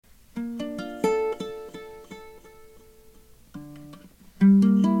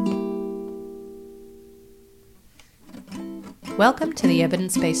Welcome to The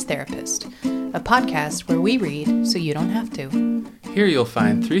Evidence-Based Therapist, a podcast where we read so you don't have to. Here you'll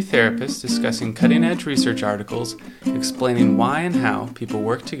find three therapists discussing cutting-edge research articles, explaining why and how people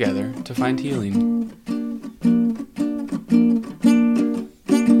work together to find healing.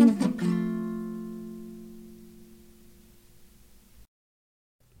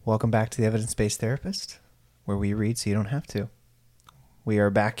 Welcome back to The Evidence-Based Therapist, where we read so you don't have to. We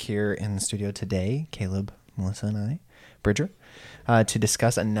are back here in the studio today, Caleb, Melissa, and I, Bridger, to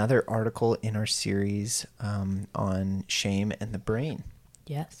discuss another article in our series on shame and the brain.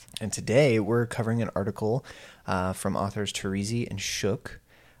 Yes. And today we're covering an article from authors Teresi and Shook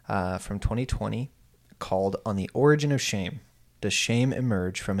from 2020 called On the Origin of Shame. Does shame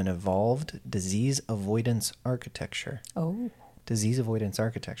emerge from an evolved disease avoidance architecture? Oh. Disease avoidance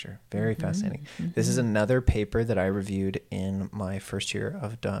architecture. Very fascinating. This is another paper that I reviewed in my first year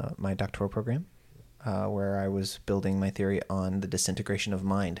of my doctoral program, where I was building my theory on the disintegration of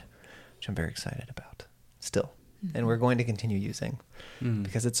mind, which I'm very excited about still. And we're going to continue using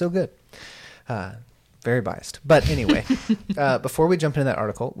because it's so good. Very biased. But anyway, before we jump into that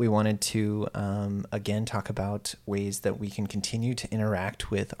article, we wanted to, again, talk about ways that we can continue to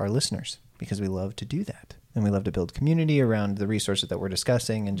interact with our listeners, because we love to do that. And we love to build community around the resources that we're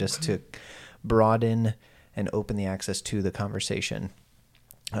discussing and just to broaden and open the access to the conversation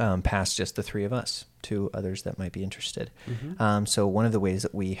past just the three of us to others that might be interested. So one of the ways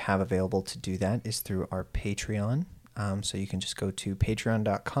that we have available to do that is through our Patreon. So you can just go to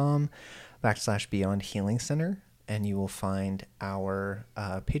patreon.com/Beyond Healing Center, and you will find our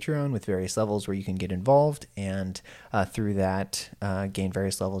Patreon with various levels where you can get involved and through that gain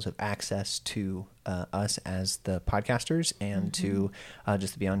various levels of access to us as the podcasters and to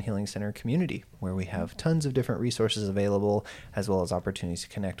just the Beyond Healing Center community, where we have tons of different resources available, as well as opportunities to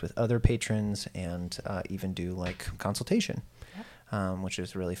connect with other patrons and even do like consultation. Which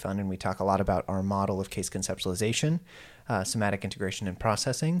is really fun. And we talk a lot about our model of case conceptualization, somatic integration and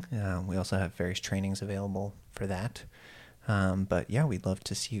processing. We also have various trainings available for that. But yeah, we'd love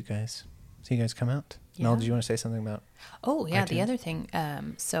to see you guys come out. Yeah. Mel, did you want to say something about Oh, yeah. iTunes? The other thing,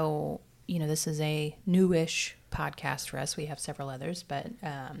 this is a newish podcast for us. We have several others, but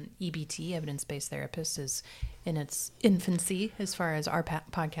EBT, Evidence-Based Therapist, is in its infancy as far as our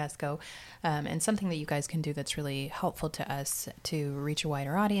podcasts go. And something that you guys can do that's really helpful to us to reach a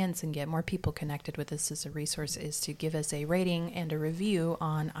wider audience and get more people connected with us as a resource is to give us a rating and a review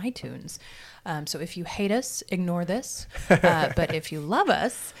on iTunes. So if you hate us, ignore this. But if you love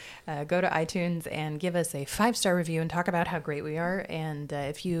us, go to iTunes and give us a 5-star review and talk about how great we are. And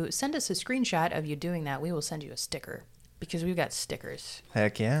if you send us a screenshot of you doing that, we will send you a sticker, because we've got stickers.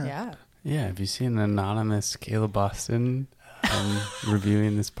 Heck yeah. Yeah. Yeah, have you seen an anonymous Caleb Boston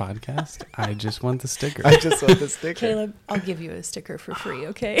reviewing this podcast? I just want the sticker. I just want the sticker. Caleb, I'll give you a sticker for free,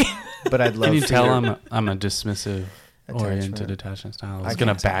 okay? But I'd love Can you for tell your- I'm a dismissive oriented attachment style? I was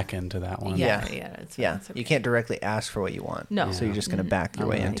going to back into that one. Yeah, Yeah. it's Yeah, it's okay. you can't directly ask for what you want. No. So you're just going to back your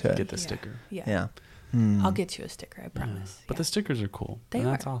I'll way into get it. the sticker. Yeah. Yeah. I'll get you a sticker, I promise. But Yeah. the stickers are cool. They and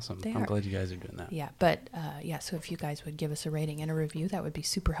that's are. awesome. They I'm are. glad you guys are doing that. Yeah, but so if you guys would give us a rating and a review, that would be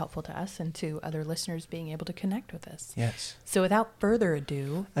super helpful to us and to other listeners being able to connect with us. Yes. So without further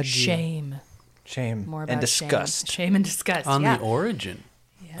ado, shame. Shame. More about and disgust. Shame and disgust. On yeah. the origin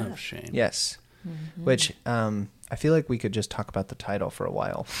Yeah. of shame. Yes. Which I feel like we could just talk about the title for a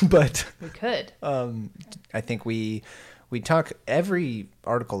while, but We could. I think we talk, every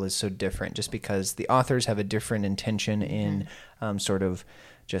article is so different just because the authors have a different intention in sort of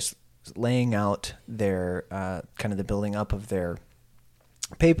just laying out their kind of the building up of their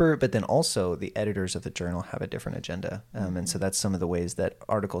paper, but then also the editors of the journal have a different agenda. And so that's some of the ways that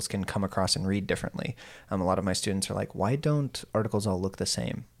articles can come across and read differently. A lot of my students are like, why don't articles all look the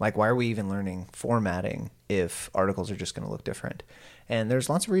same? Like, why are we even learning formatting if articles are just going to look different? And there's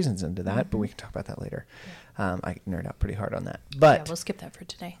lots of reasons into that, but we can talk about that later. I nerd out pretty hard on that. But Yeah, we'll skip that for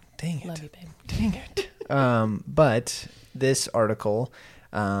today. dang it. Love you, babe. Dang it. But this article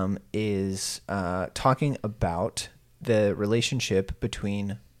is talking about the relationship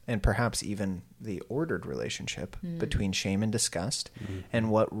between, and perhaps even the ordered relationship between shame and disgust,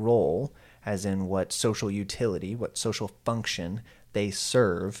 and what role, as in what social utility, what social function they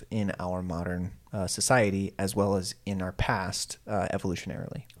serve in our modern society as well as in our past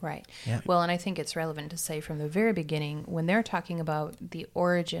evolutionarily. Right. Yeah. Well, and I think it's relevant to say from the very beginning, when they're talking about the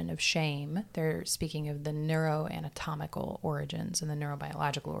origin of shame, they're speaking of the neuroanatomical origins and the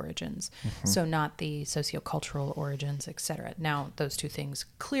neurobiological origins. So not the sociocultural origins, etc. Now, those two things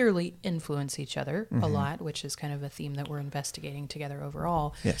clearly influence each other a lot, which is kind of a theme that we're investigating together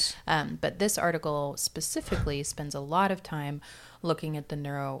overall. Yes. But this article specifically spends a lot of time looking at the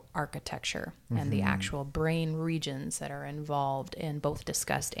neuroarchitecture and the actual brain regions that are involved in both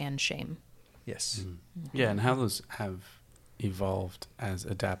disgust and shame. Yes. Yeah, and how those have evolved as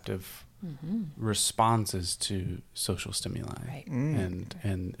adaptive responses to social stimuli Right.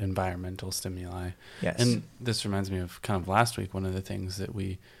 and environmental stimuli. Yes. And this reminds me of kind of last week, one of the things that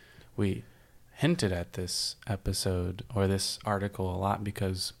we hinted at this episode or this article a lot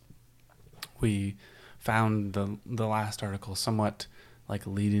because we found the last article somewhat like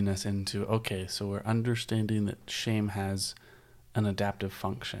leading us into, okay, so we're understanding that shame has an adaptive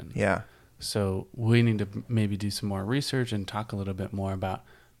function. Yeah. So we need to maybe do some more research and talk a little bit more about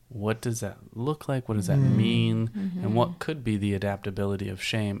what does that look like? What does that mean? And what could be the adaptability of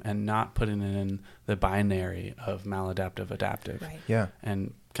shame, and not putting it in the binary of maladaptive, adaptive. Right. Yeah.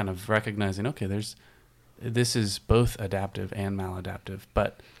 And kind of recognizing, okay, this is both adaptive and maladaptive,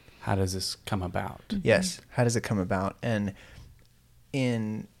 but how does this come about? Yes. How does it come about? And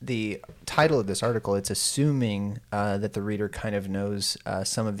in the title of this article, it's assuming that the reader kind of knows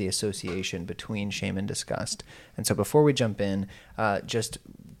some of the association between shame and disgust. And so before we jump in, just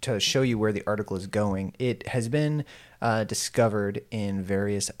to show you where the article is going, it has been discovered in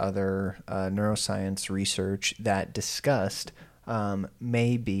various other neuroscience research that disgust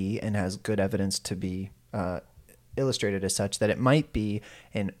may be, and has good evidence to be illustrated as such, that it might be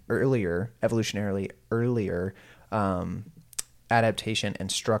an evolutionarily earlier adaptation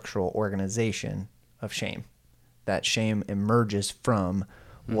and structural organization of shame. That shame emerges from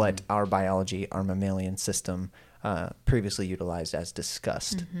what our biology, our mammalian system, previously utilized as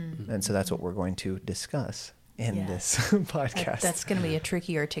disgust. And so that's what we're going to discuss in this podcast. That's going to be a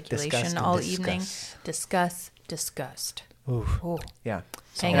tricky articulation all evening. Disgust. Ooh. Yeah.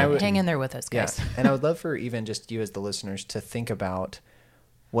 Hang in there with us, guys. Yeah. And I would love for even just you as the listeners to think about,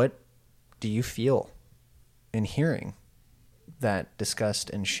 what do you feel in hearing that disgust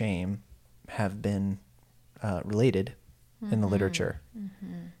and shame have been related in the literature?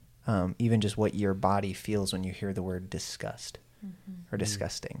 Even just what your body feels when you hear the word disgust or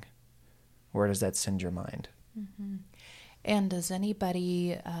disgusting. Where does that send your mind? And does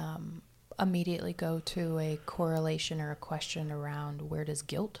anybody immediately go to a correlation or a question around where does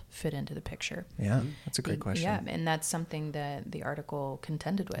guilt fit into the picture? Yeah, that's a great question. Yeah, and that's something that the article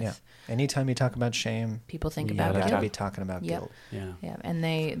contended with. Yeah. Anytime you talk about shame, People think you about gotta guilt. be talking about Yep. guilt. Yeah. Yeah, and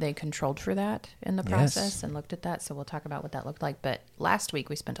they controlled for that in the process and looked at that. So we'll talk about what that looked like. But last week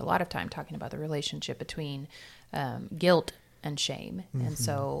we spent a lot of time talking about the relationship between guilt and shame. And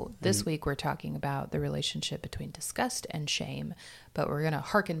so this week we're talking about the relationship between disgust and shame. But we're going to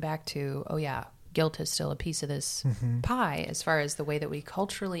hearken back to, guilt is still a piece of this pie as far as the way that we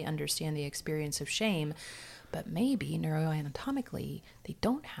culturally understand the experience of shame. But maybe neuroanatomically, they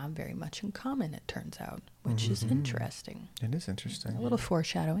don't have very much in common, it turns out, which is interesting. It is interesting. A little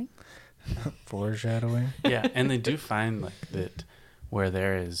foreshadowing. Foreshadowing. Yeah, and they do find like that where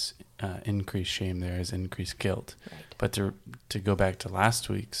there is increased shame, there is increased guilt. Right. But to go back to last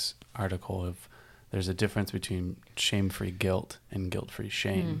week's article of there's a difference between shame-free guilt and guilt-free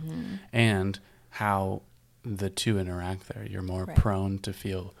shame, and how the two interact there. You're more prone to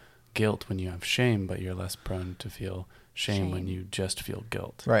feel guilt when you have shame, but you're less prone to feel shame when you just feel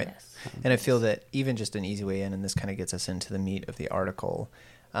guilt. Right. Yes. And I feel that even just an easy way in, and this kind of gets us into the meat of the article,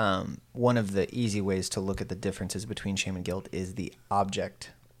 one of the easy ways to look at the differences between shame and guilt is the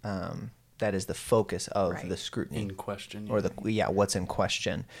object that is the focus of the scrutiny. In question. Or what's in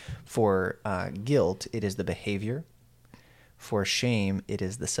question. For guilt, it is the behavior. For shame, it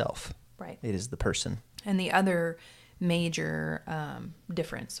is the self. Right. It is the person. And the other major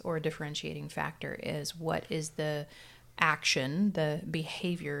difference or differentiating factor is what is the action, the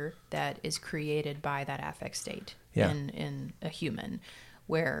behavior that is created by that affect state in a human,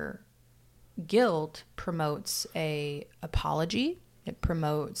 where guilt promotes a apology. It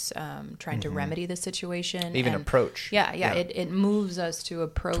promotes trying to remedy the situation. Even approach. Yeah. It moves us to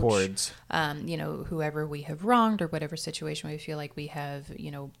approach towards whoever we have wronged or whatever situation we feel like we have,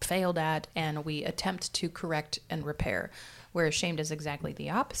 failed at, and we attempt to correct and repair. Whereas shame does exactly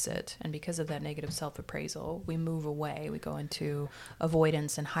the opposite. And because of that negative self-appraisal, we move away. We go into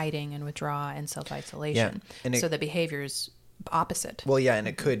avoidance and hiding and withdraw and self-isolation. Yeah. And so the behaviors opposite. Well, yeah, and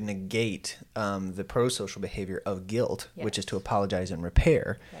it could negate the pro-social behavior of guilt, which is Yes. to apologize and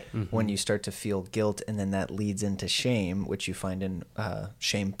repair. Right. When you start to feel guilt, and then that leads into shame, which you find in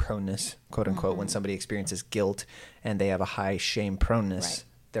shame proneness, quote unquote. When somebody experiences guilt and they have a high shame proneness, Right.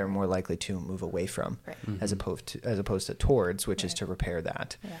 they're more likely to move away from, Right. as opposed to towards, which is Right. to repair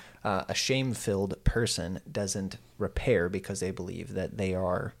that. Yeah. A shame-filled person doesn't repair because they believe that they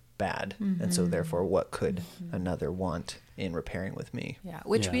are bad, and so therefore, what could another want in repairing with me? Yeah,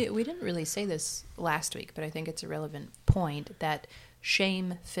 which Yeah. we didn't really say this last week, but I think it's a relevant point that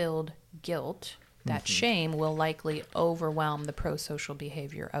shame-filled guilt, that shame will likely overwhelm the pro-social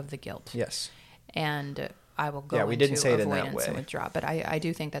behavior of the guilt. Yes. And I will go Yeah, we into didn't say it in that avoidance and way. withdraw. But I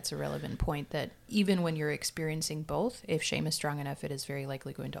do think that's a relevant point that even when you're experiencing both, if shame is strong enough, it is very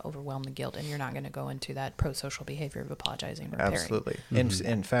likely going to overwhelm the guilt, and you're not going to go into that pro-social behavior of apologizing and repairing. Absolutely.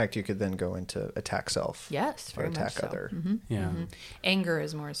 In fact, you could then go into attack self. Yes, Or very attack much so. other. Yeah. Anger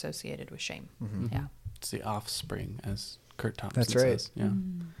is more associated with shame. Yeah. It's the offspring, as Kurt Thompson That's right. says. Yeah.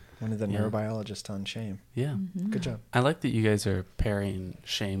 One of the Yeah. neurobiologists on shame. Yeah. Good job. I like that you guys are pairing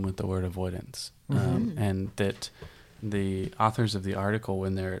shame with the word avoidance, and that the authors of the article,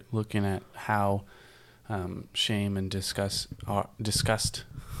 when they're looking at how shame and disgust, got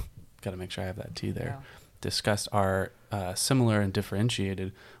to make sure I have that T there, Yeah. disgust are similar and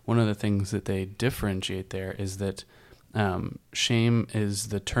differentiated. One of the things that they differentiate there is that shame is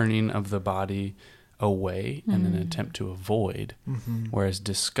the turning of the body away in an attempt to avoid, whereas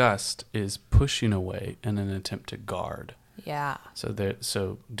disgust is pushing away in an attempt to guard. Yeah.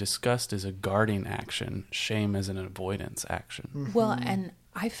 So disgust is a guarding action. Shame is an avoidance action. Well, and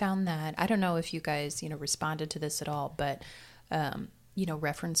I found that, I don't know if you guys, responded to this at all, but,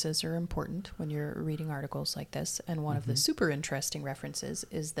 references are important when you're reading articles like this. And one of the super interesting references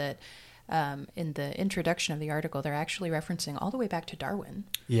is that in the introduction of the article, they're actually referencing all the way back to Darwin.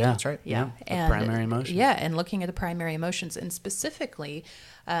 Yeah, That's right. Yeah, the And primary emotion. Yeah, and looking at the primary emotions, and specifically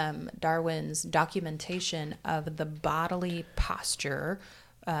Darwin's documentation of the bodily posture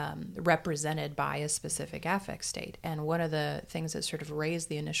represented by a specific affect state. And one of the things that sort of raised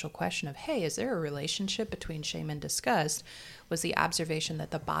the initial question of, hey, is there a relationship between shame and disgust, was the observation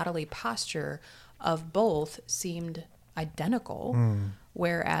that the bodily posture of both seemed identical,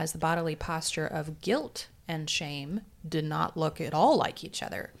 whereas the bodily posture of guilt and shame did not look at all like each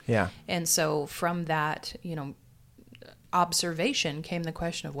other. Yeah. And so from that, observation came the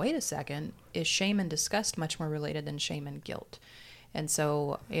question of, wait a second, is shame and disgust much more related than shame and guilt? And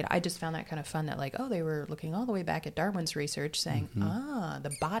so I just found that kind of fun that they were looking all the way back at Darwin's research saying,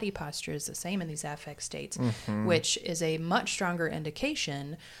 the body posture is the same in these affect states, which is a much stronger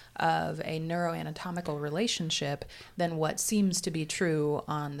indication of a neuroanatomical relationship than what seems to be true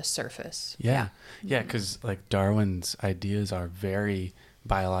on the surface. Yeah, because Darwin's ideas are very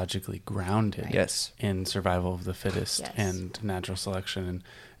biologically grounded Right. Yes. in survival of the fittest Yes. and natural selection,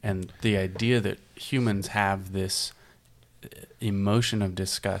 and the idea that humans have this emotion of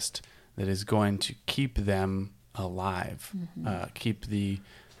disgust that is going to keep them alive, keep the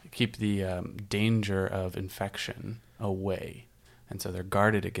danger of infection away, and so they're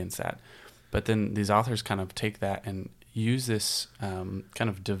guarded against that. But then these authors kind of take that and use this kind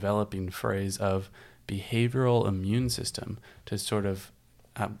of developing phrase of behavioral immune system to sort of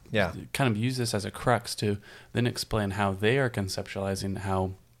kind of use this as a crux to then explain how they are conceptualizing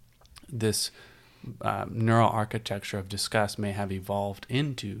how this neural architecture of disgust may have evolved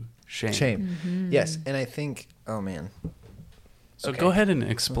into shame. Yes. And I think, oh man. So Okay. go ahead and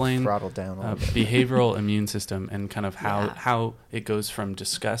explain Throttle down a little bit. behavioral immune system and kind of Yeah. how it goes from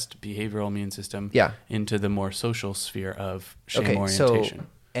disgust, behavioral immune system, Yeah. into the more social sphere of shame Okay, orientation. so,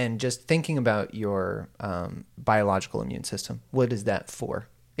 and just thinking about your biological immune system, what is that for?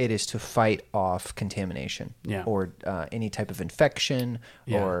 It is to fight off contamination, Yeah. or any type of infection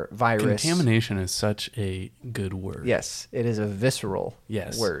Yeah. or virus. Contamination is such a good word. Yes, it is a visceral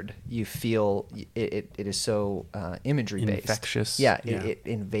Yes. word. You feel it is so imagery based. Infectious. Yeah, Yeah. It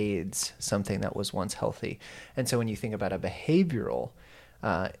invades something that was once healthy. And so when you think about a behavioral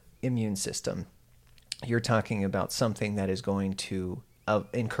immune system, you're talking about something that is going to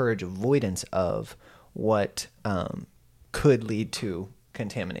encourage avoidance of what could lead to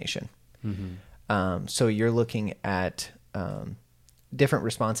contamination. So you're looking at different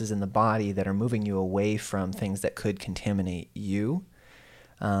responses in the body that are moving you away from things that could contaminate you,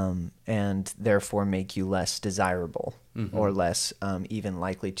 and therefore make you less desirable or less even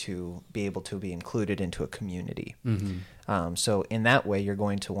likely to be able to be included into a community. So in that way, you're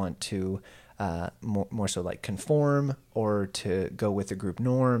going to want to more so like conform or to go with the group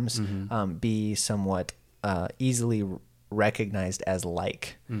norms, be somewhat easily recognized as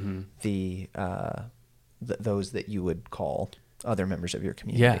like the those that you would call other members of your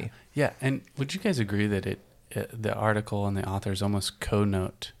community. Yeah. And would you guys agree that the article and the authors almost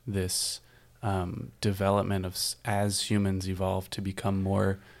connote this development of as humans evolve to become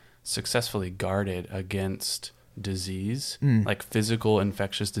more successfully guarded against disease, like physical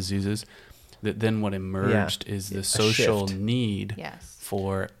infectious diseases, that then what emerged is the social need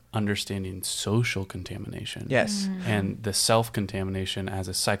for understanding social contamination. Yes. And the self-contamination as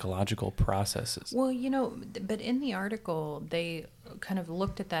a psychological processes. Well, but in the article, they kind of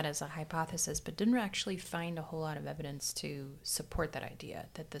looked at that as a hypothesis, but didn't actually find a whole lot of evidence to support that idea,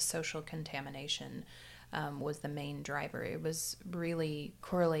 that the social contamination was the main driver. It was really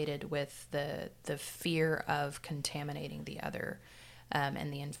correlated with the fear of contaminating the other.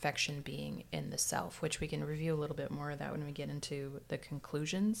 And the infection being in the self, which we can review a little bit more of that when we get into the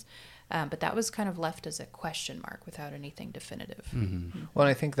conclusions. But that was kind of left as a question mark without anything definitive. Well,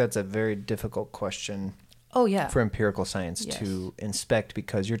 I think that's a very difficult question for empirical science to inspect,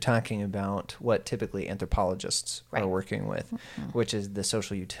 because you're talking about what typically anthropologists are working with, which is the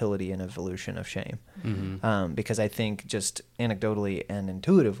social utility and evolution of shame. Because I think just anecdotally and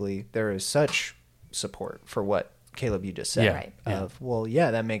intuitively, there is such support for what Caleb, you just said,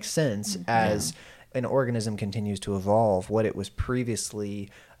 that makes sense. As an organism continues to evolve, what it was previously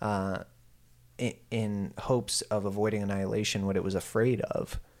in hopes of avoiding annihilation, what it was afraid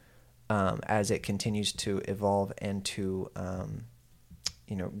of, as it continues to evolve and to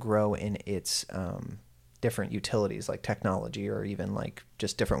grow in its different utilities like technology, or even like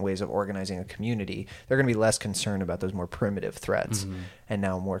just different ways of organizing a community, they're going to be less concerned about those more primitive threats and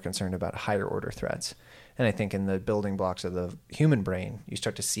now more concerned about higher order threats. And I think in the building blocks of the human brain, you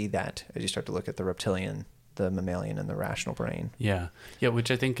start to see that as you start to look at the reptilian, the mammalian, and the rational brain. Yeah, which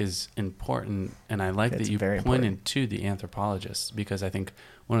I think is important. And I like that you pointed to the anthropologists, because I think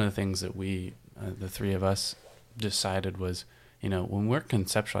one of the things that we, the three of us, decided was, when we're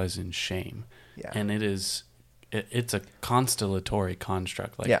conceptualizing shame, and it's a constellatory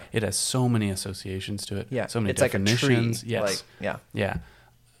construct. Like it has so many associations to it, so many definitions. Like a tree. Yes.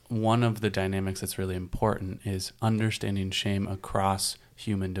 One of the dynamics that's really important is understanding shame across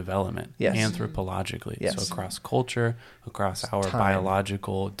human development, anthropologically. So across culture, across our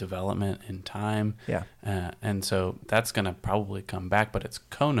biological development in time. And so that's going to probably come back, but it's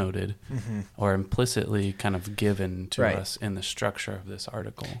connoted or implicitly kind of given to us in the structure of this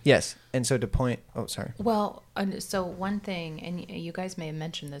article. Yes. And so to point... Oh, sorry. Well, so one thing, and you guys may have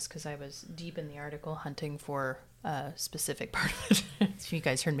mentioned this because I was deep in the article hunting for a specific part of it. So you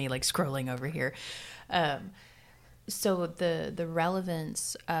guys heard me like scrolling over here. So the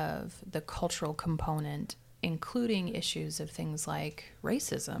relevance of the cultural component, including issues of things like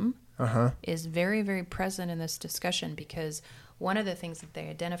racism, is very, very present in this discussion, because one of the things that they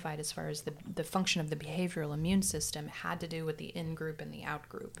identified as far as the function of the behavioral immune system had to do with the in-group and the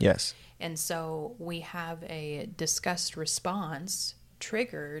out-group. Yes. And so we have a disgust response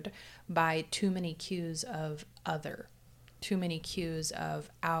triggered by too many cues of other, too many cues of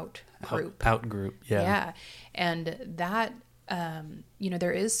out-group. Out-group, Yeah. And that,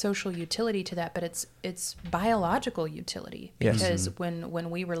 there is social utility to that, but it's biological utility. Because when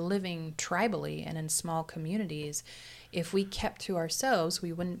we were living tribally and in small communities, if we kept to ourselves,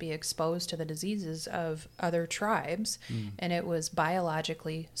 we wouldn't be exposed to the diseases of other tribes. And it was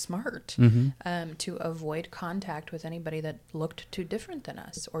biologically smart to avoid contact with anybody that looked too different than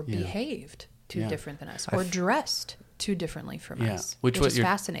us, or behaved too different than us, or dressed too differently from us, which is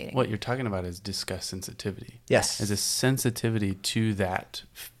fascinating. What you're talking about is disgust sensitivity. Yes. As a sensitivity to that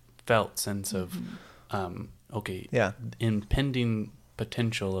felt sense of, impending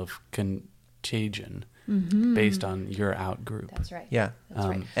potential of contagion based on your out group. That's right. Yeah. That's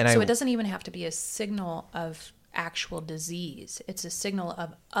right. And so it doesn't even have to be a signal of actual disease. It's a signal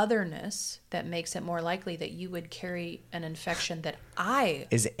of otherness that makes it more likely that you would carry an infection that I...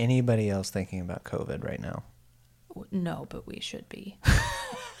 Is anybody else thinking about COVID right now? No, but we should be.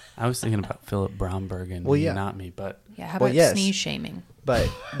 I was thinking about Philip Brownberg and not me, but... Yeah, how about sneeze shaming? But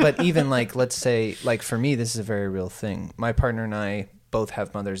even like, let's say, like for me, this is a very real thing. My partner and I both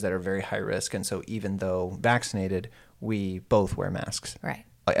have mothers that are very high risk. And so even though vaccinated, we both wear masks. Right.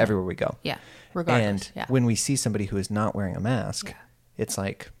 Everywhere we go. Yeah. Regardless. And when we see somebody who is not wearing a mask, it's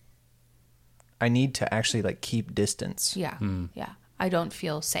like, I need to actually like keep distance. Yeah. Yeah. I don't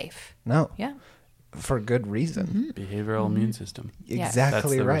feel safe. No. Yeah. For good reason. Behavioral immune system. Exactly. That's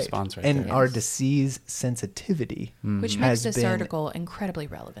the right. Response right and there. our disease sensitivity, which makes this article incredibly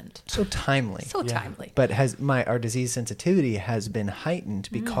relevant. So timely. But our disease sensitivity has been heightened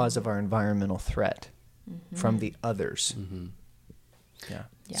because of our environmental threat. from the others. Mm-hmm. Yeah.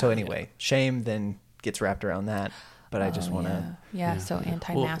 Yeah. So anyway, shame then gets wrapped around that, but I just want to Yeah. Yeah. So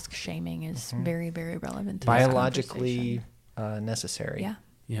anti-mask shaming is very, very relevant. To this biologically conversation. necessary. Yeah.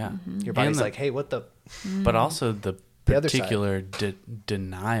 Yeah. Your body's And like, hey, what the? but also the The other side. particular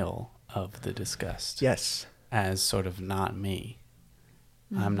denial of the disgust Yes. as sort of not me.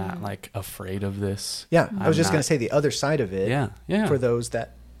 I'm not like afraid of this. Yeah. I was I'm just going not- to say the other side of it. Yeah. Yeah. For those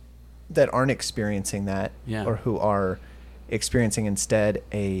that aren't experiencing that, Yeah. or who are experiencing instead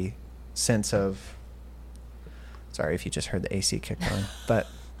a sense of. Sorry if you just heard the AC kicked on, but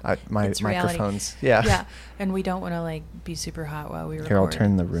my It's reality. microphones. Yeah. Yeah. And we don't want to like be super hot while we record. Here, I'll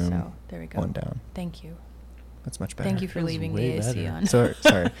turn the room So there we go. one down. Thank you. That's much better. Thank you for Feels leaving way the AC better. on. So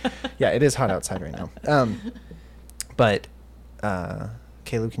sorry. Yeah, it is hot outside right now. But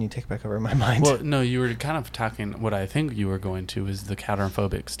Caleb, can you take back over my mind? Well, no, you were kind of talking. What I think you were going to is the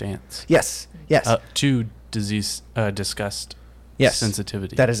counterphobic stance. yes. To disease, disgust, Yes.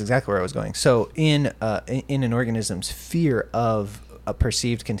 sensitivity. That is exactly where I was going. So in an organism's fear of a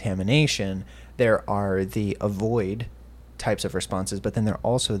perceived contamination, there are the avoid types of responses, but then there are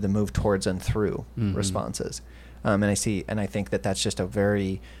also the move towards and through responses. And I think that that's just a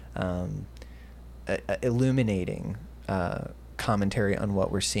very illuminating commentary on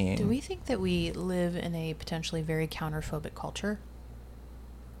what we're seeing. Do we think that we live in a potentially very counterphobic culture?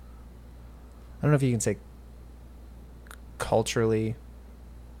 I don't know if you can say culturally,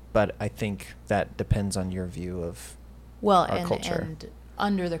 but I think that depends on your view of Well, our culture. and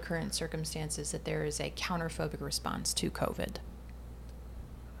under the current circumstances, that there is a counterphobic response to COVID.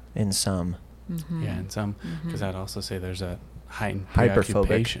 in some. Mm-hmm. Yeah, and some, because I'd also say there's a heightened Hyperphobic.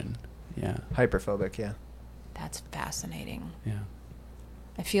 preoccupation. Yeah. Hyperphobic, yeah. That's fascinating. Yeah.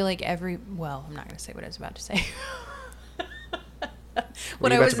 I feel like well, I'm not going to say what I was about to say. Were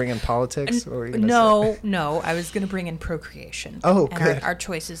you about to bring in politics? Or were you gonna say? No, I was going to bring in procreation. Oh, and good. our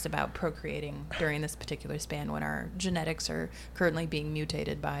choices about procreating during this particular span when our genetics are currently being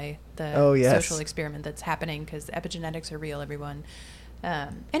mutated by the Oh, yes. social experiment that's happening, because epigenetics are real, everyone.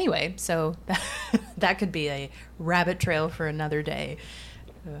 Anyway, so that could be a rabbit trail for another day.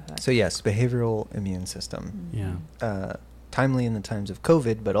 So yes, behavioral immune system. Yeah. Timely in the times of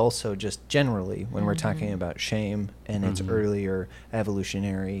COVID, but also just generally when we're talking about shame and its earlier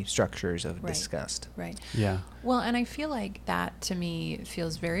evolutionary structures of Right. disgust. Right. Yeah. Well, and I feel like that to me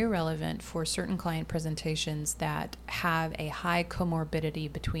feels very relevant for certain client presentations that have a high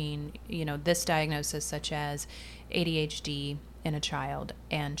comorbidity between, this diagnosis such as ADHD in a child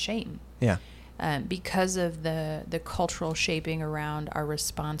and shame. Yeah. Because of the cultural shaping around our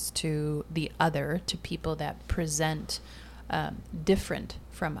response to the other, to people that present different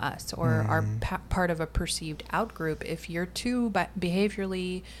from us or are part of a perceived outgroup. If you're too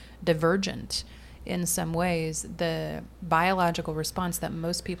behaviorally divergent in some ways, the biological response that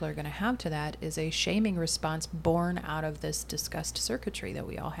most people are going to have to that is a shaming response born out of this disgust circuitry that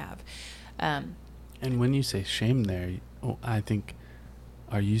we all have. And when you say shame there, I think,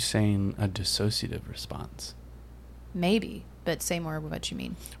 are you saying a dissociative response? Maybe, but say more of what you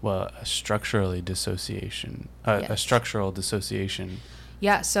mean. Well, a structural dissociation. Yes. A structural dissociation.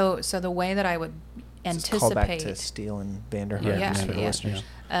 Yeah, so the way that I would Just call back anticipate... to Steele and Vanderhart Yeah, just for the yeah. listeners.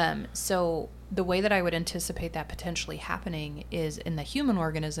 So the way that I would anticipate that potentially happening is in the human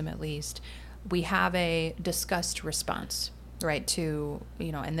organism, at least, we have a disgust response, right? To,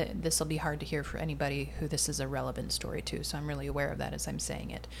 and this will be hard to hear for anybody who this is a relevant story to. So I'm really aware of that as I'm saying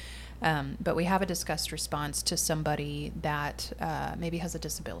it. But we have a disgust response to somebody that maybe has a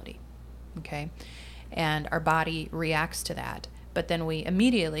disability, okay? And our body reacts to that. But then we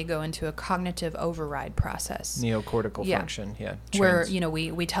immediately go into a cognitive override process. Neocortical Yeah. function, yeah. Where,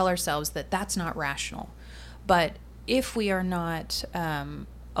 we tell ourselves that that's not rational. But if we are not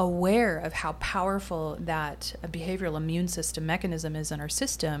aware of how powerful that behavioral immune system mechanism is in our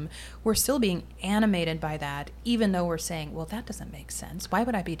system, we're still being animated by that, even though we're saying, well, that doesn't make sense. Why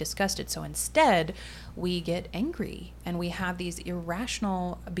would I be disgusted? So instead, we get angry and we have these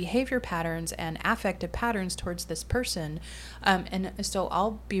irrational behavior patterns and affective patterns towards this person. And so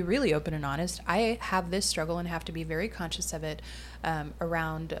I'll be really open and honest. I have this struggle and have to be very conscious of it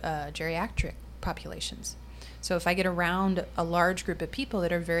around geriatric populations. So if I get around a large group of people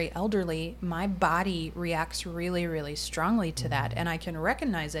that are very elderly, my body reacts really, really strongly to that. And I can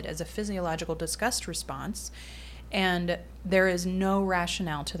recognize it as a physiological disgust response. And there is no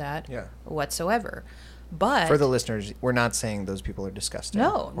rationale to that whatsoever. But for the listeners, we're not saying those people are disgusting.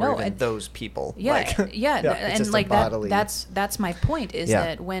 No, or no, even and- those people. Yeah, Like, yeah, it's and just a like bodily- that's my point is Yeah.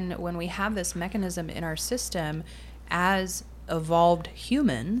 that when we have this mechanism in our system as evolved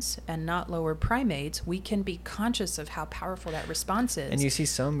humans and not lower primates, we can be conscious of how powerful that response is. And you see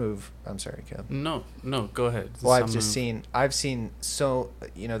some move. I'm sorry, Caleb. No, go ahead. Well, I've seen so,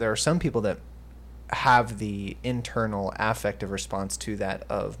 there are some people that have the internal affective response to that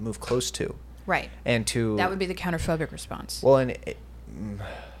of move close to. Right. And to... That would be the counterphobic response. Well, and...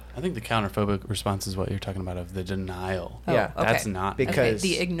 I think the counterphobic response is what you're talking about, of the denial. Oh, yeah. That's not... Because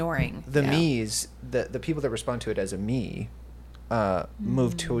the ignoring. The me's, the people that respond to it as a me,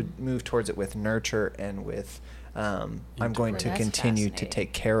 move towards it with nurture and with I'm going to continue to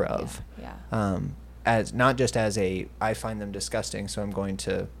take care of. Yeah. As not just as a I find them disgusting, so I'm going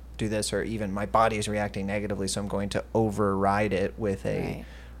to do this, or even my body is reacting negatively, so I'm going to override it with a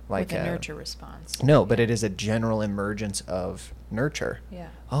with a nurture response. No, but it is a general emergence of nurture. Yeah.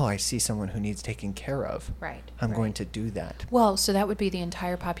 Oh, I see someone who needs taken care of. Right. I'm going to do that. Well, so that would be the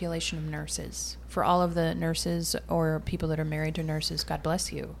entire population of nurses. For all of the nurses or people that are married to nurses, God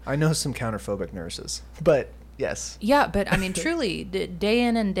bless you. I know some counterphobic nurses, but yes. Yeah, but I mean, truly, day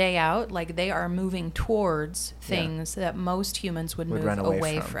in and day out, like they are moving towards things that most humans would move run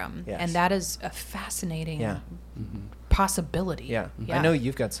away from. Yes. And that is a fascinating Mm-hmm. possibility. Yeah. I know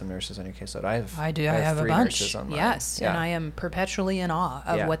you've got some nurses on your caseload. I do. I have a 3 bunch. nurses on mine. Yes, Yeah. and I am perpetually in awe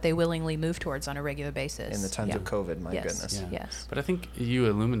of Yeah. what they willingly move towards on a regular basis. In the times of COVID, my Yes. goodness. Yeah. Yes. But I think you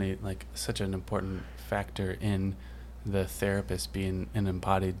illuminate like such an important factor in the therapist being an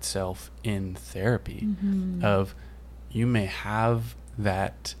embodied self in therapy. Mm-hmm. Of you may have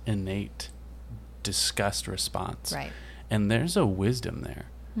that innate disgust response. Right. And there's a wisdom there.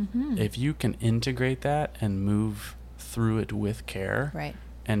 Mm-hmm. If you can integrate that and move through it with care, Right.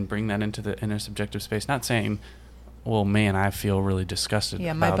 and bring that into the intersubjective space, not saying, well, man, I feel really disgusted My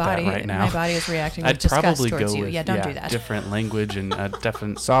about body, that right now. my body is reacting with I'd disgust probably towards go you. with Yeah, don't do that. different language and a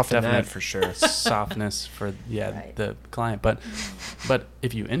definite Soften definite that for sure. softness for Right. the client. But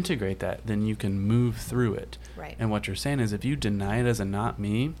if you integrate that, then you can move through it. Right. And what you're saying is, if you deny it as a not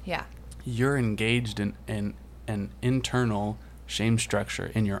me, Yeah. you're engaged in an internal shame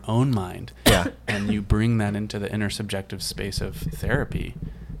structure in your own mind. Yeah. And you bring that into the intersubjective space of therapy.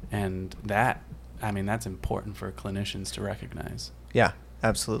 And that's important for clinicians to recognize. Yeah,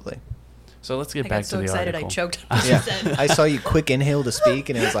 absolutely. So let's get I back got so to the excited article. I choked. Yeah. I saw you quick inhale to speak,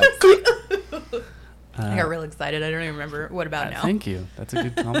 and it was like... I got real excited. I don't even remember what about now. Thank you. That's a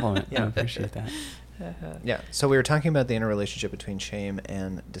good compliment. Yeah. I appreciate that. Yeah. So we were talking about the interrelationship between shame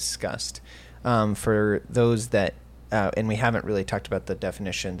and disgust. For those that, and we haven't really talked about the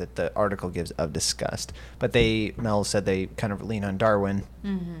definition that the article gives of disgust, but Mel said they kind of lean on Darwin.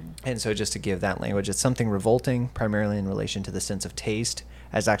 Mm-hmm. And so just to give that language, it's something revolting, primarily in relation to the sense of taste,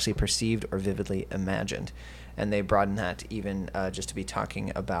 as actually perceived or vividly imagined. And they broaden that even just to be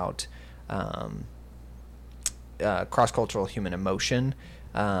talking about cross-cultural human emotion,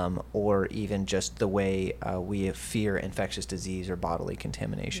 or even just the way we fear infectious disease or bodily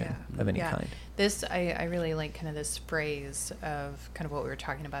contamination of any kind. This, I really like kind of this phrase of kind of what we were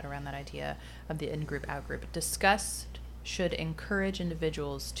talking about around that idea of the in-group, out-group. Disgust should encourage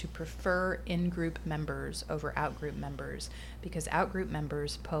individuals to prefer in-group members over out-group members because out-group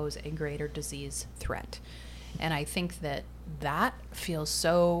members pose a greater disease threat. And I think that feels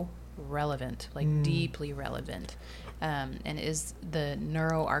so relevant, like deeply relevant. And is the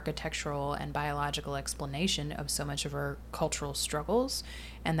neuroarchitectural and biological explanation of so much of our cultural struggles.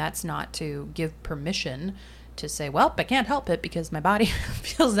 And that's not to give permission to say, well, I can't help it because my body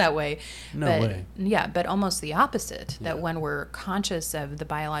feels that way. No way. Yeah, but almost the opposite, that when we're conscious of the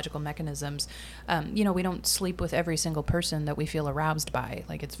biological mechanisms, we don't sleep with every single person that we feel aroused by.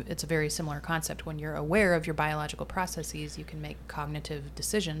 Like it's a very similar concept. When you're aware of your biological processes, you can make cognitive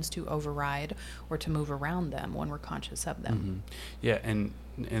decisions to override or to move around them when we're conscious of them. Mm-hmm. Yeah, and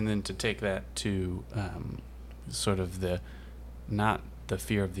then to take that to sort of not the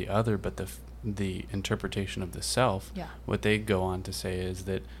fear of the other, but the interpretation of the self. Yeah. What they go on to say is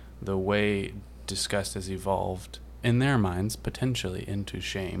that the way disgust has evolved in their minds, potentially into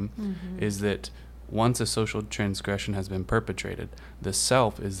shame, is that once a social transgression has been perpetrated, the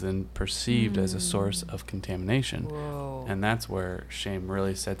self is then perceived as a source of contamination. Whoa. And that's where shame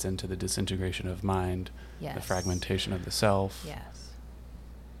really sets into the disintegration of mind, the Yes. fragmentation of the self. Yes.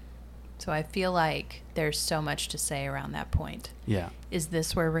 So I feel like there's so much to say around that point. Yeah. Is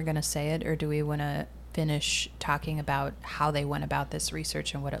this where we're going to say it, or do we want to finish talking about how they went about this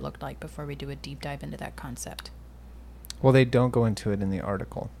research and what it looked like before we do a deep dive into that concept? Well, they don't go into it in the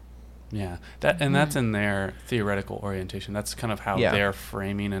article. Yeah, and that's in their theoretical orientation. That's kind of how they're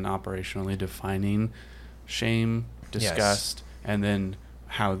framing and operationally defining shame, disgust, and then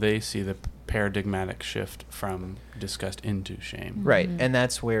how they see the paradigmatic shift from disgust into shame. Right. And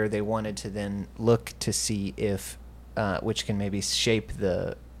that's where they wanted to then look to see if, which can maybe shape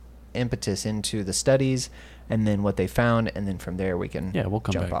the impetus into the studies and then what they found. And then from there we can We'll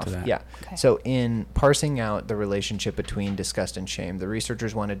come jump back off. to that. Yeah. Okay. So in parsing out the relationship between disgust and shame, the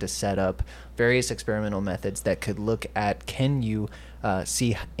researchers wanted to set up various experimental methods that could look at, can you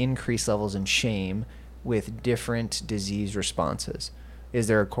see increased levels in shame with different disease responses? Is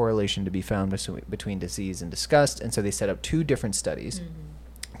there a correlation to be found between disease and disgust? And so they set up 2 different studies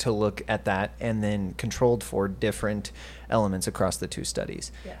to look at that, and then controlled for different elements across the 2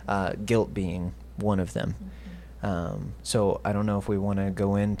 studies, guilt being one of them. So I don't know if we want to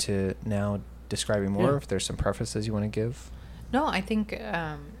go into now describing more, if there's some prefaces you want to give. No, I think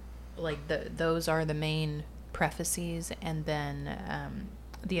those are the main prefaces, and then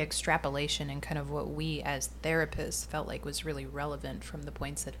the extrapolation and kind of what we as therapists felt like was really relevant from the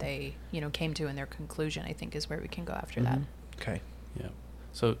points that they, came to in their conclusion, I think is where we can go after that. Okay. Yeah.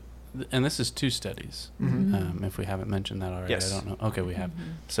 So, and this is 2 studies. If we haven't mentioned that already, Yes. I don't know. Okay, we have.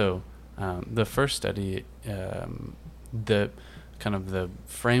 So, the first study, the kind of the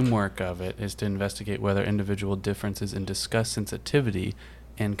framework of it is to investigate whether individual differences in disgust sensitivity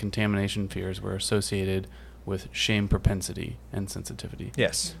and contamination fears were associated with shame propensity and sensitivity.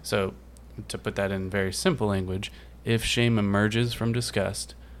 Yes. So, to put that in very simple language, if shame emerges from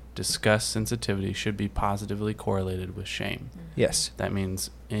disgust sensitivity should be positively correlated with shame. Yes. That means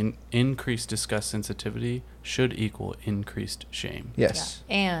increased disgust sensitivity should equal increased shame. Yes.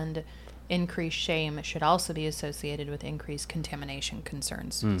 Yeah. And increased shame should also be associated with increased contamination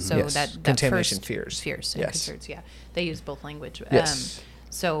concerns. So Yes. that Contamination first fears. and Yes. concerns. Yeah, they use both language. Yes.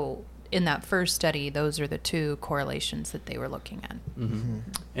 So in that first study, those are the 2 correlations that they were looking at.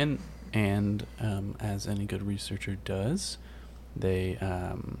 And as any good researcher does, they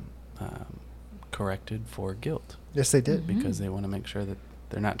corrected for guilt Yes, they did. because they want to make sure that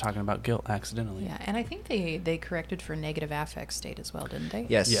they're not talking about guilt accidentally. Yeah, and I think they corrected for negative affect state as well, didn't they?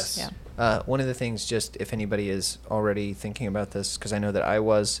 Yes. Yes. Yeah. One of the things, just if anybody is already thinking about this, because I know that I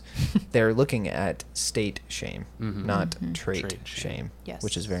was, they're looking at state shame, not trait shame, Yes.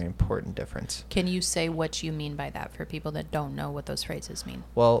 which is a very important difference. Can you say what you mean by that for people that don't know what those phrases mean?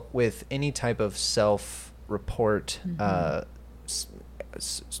 Well, with any type of self-report,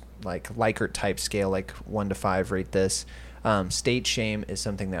 like Likert type scale, like 1 to 5, rate this. State shame is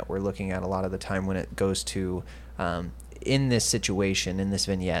something that we're looking at a lot of the time when it goes to, in this situation, in this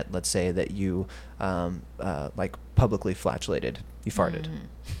vignette, let's say that you, like publicly flatulated, you farted.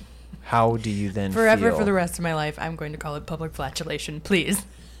 How do you then Forever feel? for the rest of my life, I'm going to call it public flatulation, please.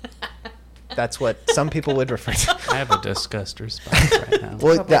 That's what some people would refer to. I have a disgust response right now.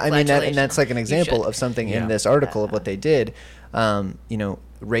 Well, Public I mean, and that's like an You example should. of something Yeah. in this article of what they did.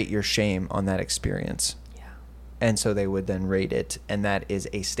 Rate your shame on that experience. Yeah. And so they would then rate it, and that is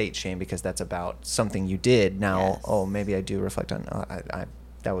a state shame because that's about something you did. Now, Yes. maybe I do reflect on,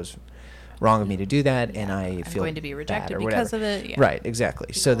 that was wrong of me to do that, and I I'm feel going to be bad rejected or because whatever. of it. Yeah. Right, exactly.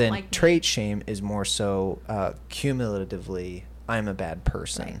 People So don't then like me. trait shame is more so cumulatively, I'm a bad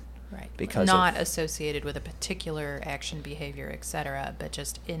person. Right. Right. Because not of- associated with a particular action, behavior, etc., but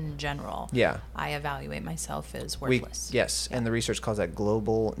just in general. Yeah. I evaluate myself as worthless. Yes, Yeah. and the research calls that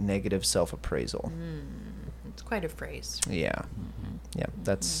global negative self-appraisal. It's quite a phrase. Yeah. Yeah,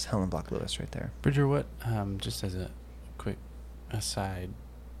 that's Helen Block Lewis right there. Bridger, what, just as a quick aside,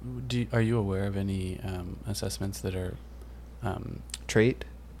 are you aware of any assessments that are Trait?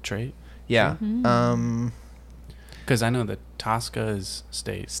 trait? Yeah. Because I know that Tosca is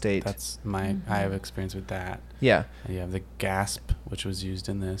state. State. That's I have experience with that. Yeah. You have the GASP, which was used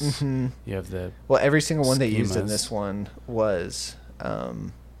in this. Mhm. You have the Well, every single one they used in Schemas. this one was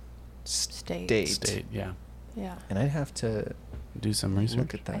State. state. Yeah. Yeah. And I'd have to Do some research.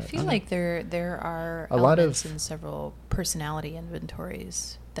 look at that. I feel like there are A lot elements of- in several personality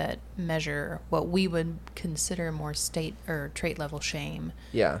inventories that measure what we would consider more state or trait level shame.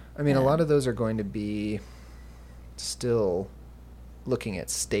 Yeah. I mean, a Yeah. lot of those are going to be still looking at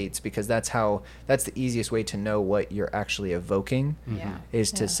states because that's the easiest way to know what you're actually evoking Yeah.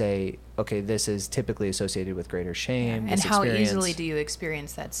 is to Yeah. say, okay, this is typically associated with greater shame. And this how experience. easily do you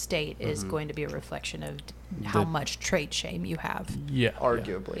experience that state is going to be a reflection of how much trait shame you have. Yeah.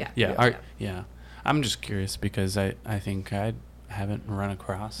 Arguably. Yeah. Yeah. Yeah. I'm just curious because I think I haven't run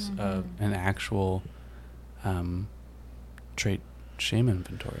across an actual trait shame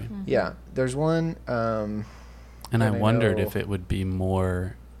inventory. Yeah. There's one. And I And I wondered know- if it would be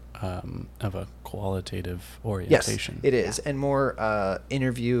more of a qualitative Yes, orientation. it is. And more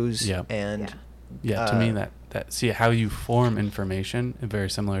interviews Yeah. and Yeah, to me that see how you form information, very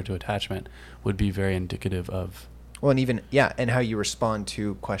similar to attachment, would be very indicative of. Well, and even, and how you respond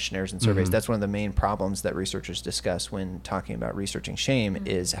to questionnaires and surveys. Mhm. That's one of the main problems that researchers discuss when talking about researching shame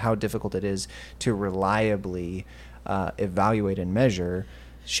is how difficult it is to reliably evaluate and measure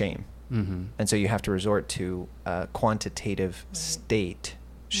shame. Mm-hmm. And so you have to resort to quantitative state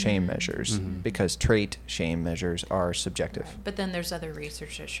shame measures because trait shame measures are subjective. Right. But then there's other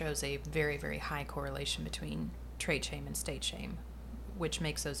research that shows a very, very high correlation between trait shame and state shame, which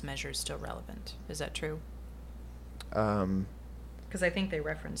makes those measures still relevant. Is that true? Because I think they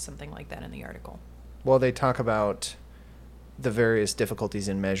reference something like that in the article. Well, they talk about the various difficulties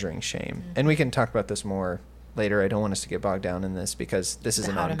in measuring shame. And we can talk about this more later. I don't want us to get bogged down in this because this is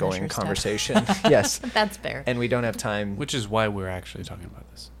an How to ongoing measure stuff. conversation. Yes. That's fair. And we don't have time. Which is why we're actually talking about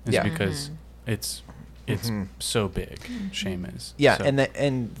this. Is Yeah. because it's so big. Shame is. Yeah, So-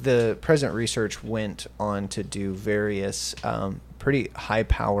 and the present research went on to do various pretty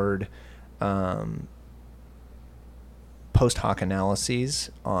high-powered post hoc analyses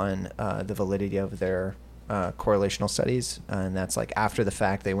on the validity of their correlational studies, and that's like after the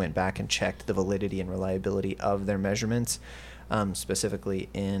fact they went back and checked the validity and reliability of their measurements, specifically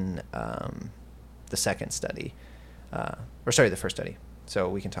in the second study, the first study. So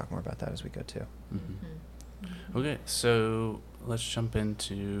we can talk more about that as we go too. Okay, so let's jump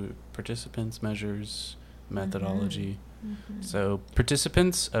into participants, measures, methodology. So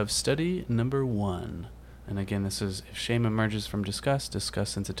participants of study number 1. And again, this is if shame emerges from disgust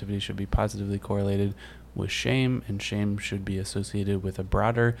sensitivity should be positively correlated with shame, and shame should be associated with a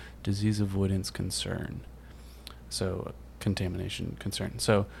broader disease avoidance concern. So contamination concern.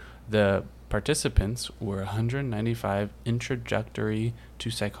 So the participants were 195 introductory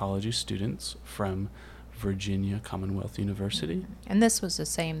to psychology students from Virginia Commonwealth University. And this was the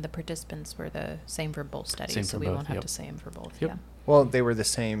same, the participants were the same for both studies, Same so for we both, won't have yep. to say them for both. Yep. Yeah. Well, they were the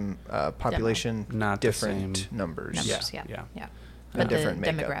same population, Not the different same numbers. Numbers, Yeah. yeah. A But the different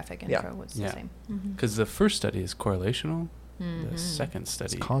makeup. demographic Yeah. info was the Yeah. same. Because the first study is correlational, the second It's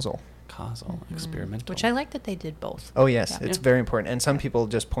study causal. causal, experimental. Which I like that they did both. Oh, yes. Yeah. It's Yeah. very important. And some people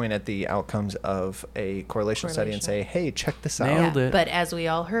just point at the outcomes of a correlation study and say, hey, check this out. Nailed it. But as we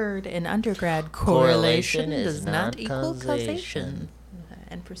all heard in undergrad, Correlation correlation is does not not equal causation. causation.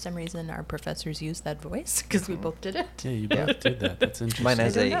 And for some reason, our professors used that voice because we both did it. Yeah, you both did that. That's interesting. Mine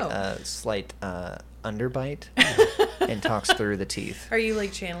has I a don't know. slight underbite and talks through the teeth. Are you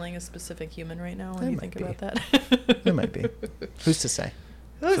like channeling a specific human right now when I you might think be. about that? It might be. Who's to say?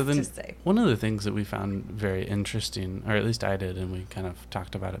 So then, to say? one of the things that we found very interesting, or at least I did, and we kind of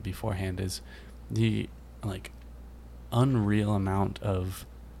talked about it beforehand, is the unreal amount of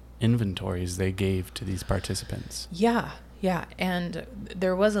inventories they gave to these participants. Yeah, and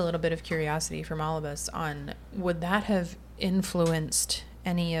there was a little bit of curiosity from all of us on would that have influenced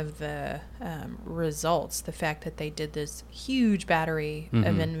any of the results, the fact that they did this huge battery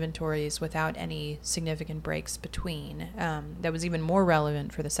of inventories without any significant breaks between. That was even more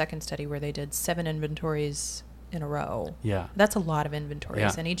relevant for the second study where they did 7 inventories in a row. Yeah. That's a lot of inventories,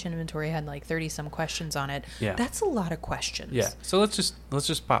 Yeah. and each inventory had like 30 some questions on it. Yeah. That's a lot of questions. Yeah. So let's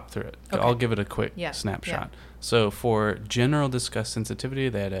just pop through it. Okay. I'll give it a quick Yeah, snapshot. yeah. So for general disgust sensitivity,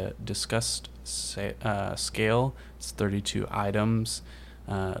 they had a disgust scale. It's 32 items,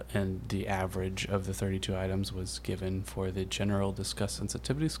 and the average of the 32 items was given for the general disgust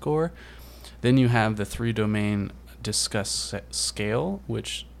sensitivity score. Then you have the 3-domain disgust scale,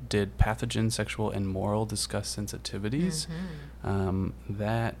 which did pathogen, sexual, and moral disgust sensitivities.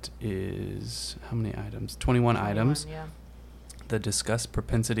 That is how many items? 21 items. Yeah. The disgust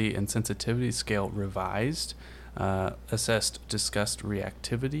propensity and sensitivity scale revised assessed disgust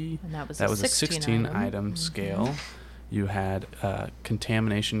reactivity. And that was That a was a 16 16-item item. scale. You had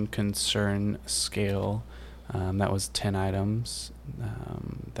contamination concern scale. That was 10 items.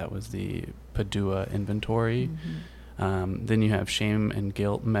 That was the Padua inventory. Then you have shame and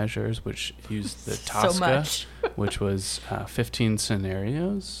guilt measures, which used the So Tosca, much. which was 15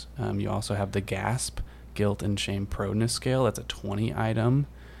 scenarios. You also have the GASP, guilt and shame proneness scale. That's a 20-item.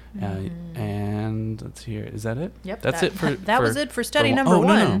 And let's see here. Is that it? Yep. That's it for that was it for study one- number oh,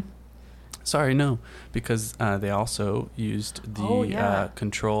 1. No. Sorry, no, because they also used the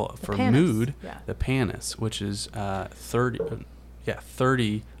control for PANIS, mood, yeah. the PANIS, which is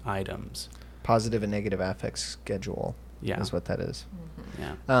 30 items. Positive and negative affect schedule is what that is.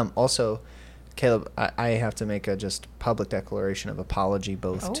 Yeah. Also, Caleb, I have to make a just public declaration of apology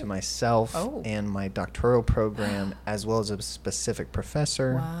both to myself and my doctoral program, as well as a specific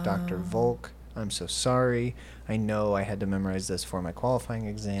professor, Dr. Volk. I'm so sorry. I know I had to memorize this for my qualifying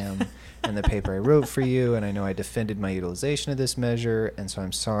exam and the paper I wrote for you, and I know I defended my utilization of this measure, and so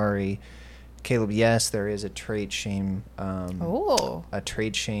I'm sorry. Caleb, yes, there is a trade shame a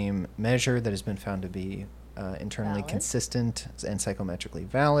trade shame measure that has been found to be internally Valid. consistent and psychometrically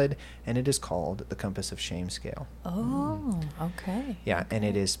valid, and it is called the Compass of Shame Scale. Oh, okay. Yeah, and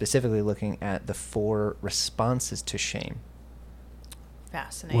it is specifically looking at the 4 responses to shame.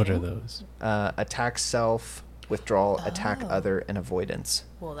 Fascinating. What are those? Attack self, withdrawal, attack Oh. other, and avoidance.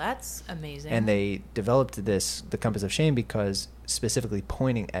 Well, that's amazing. And they developed the Compass of Shame, because specifically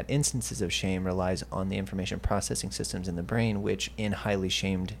pointing at instances of shame relies on the information processing systems in the brain, which in highly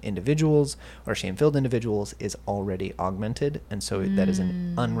shamed individuals or shame-filled individuals is already augmented. And so that is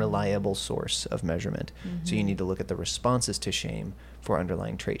an unreliable source of measurement. So you need to look at the responses to shame for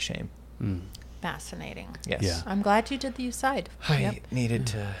underlying trait shame. Mm. Fascinating. Yes. Yeah. I'm glad you did the USIDE. I needed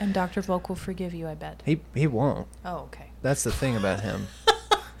to... And Dr. Volk will forgive you, I bet. He won't. Oh, okay. That's the thing about him.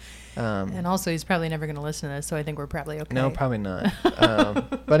 And also, he's probably never going to listen to this, so I think we're probably okay. No, probably not.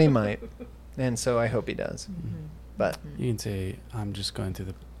 But he might. And so I hope he does. Mhm. But You can say, I'm just going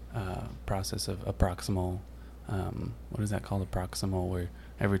through the process of approximal, what is that called? Approximal, where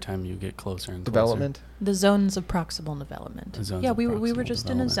every time you get closer and closer. development. The zones of proximal development. The zones Yeah, of we were proximal just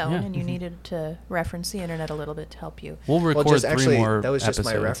in a development. zone, Yeah. and you Mhm. needed to reference the internet a little bit to help you. We'll record just 3 actually, more that was just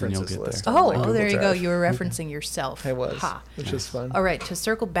my episodes and you'll references get list. there. on Oh, my Google there you go. Drive. You were referencing yourself. I was, Ha. which was fun. All right, to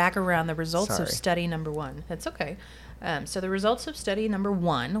circle back around the results Sorry. of study number 1. That's okay. So the results of study number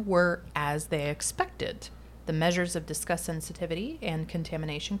 1 were as they expected. The measures of disgust sensitivity and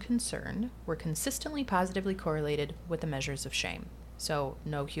contamination concern were consistently positively correlated with the measures of shame. So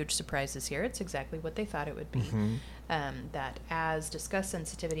no huge surprises here. It's exactly what they thought it would be. Mhm. That as disgust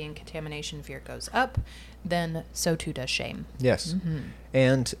sensitivity and contamination fear goes up, then so too does shame. Yes. Mhm.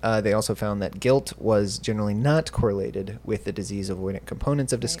 And they also found that guilt was generally not correlated with the disease avoidant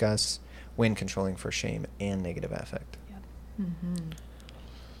components of Right. disgust when controlling for shame and negative affect. Yep.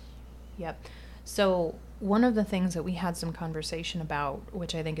 Yep. So one of the things that we had some conversation about,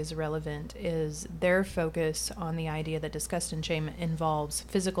 which I think is relevant, is their focus on the idea that disgust and shame involves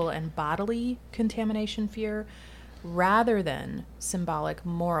physical and bodily contamination fear rather than symbolic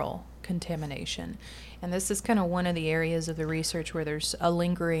moral contamination. And this is kind of one of the areas of the research where there's a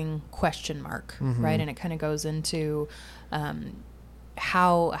lingering question mark, right? And it kind of goes into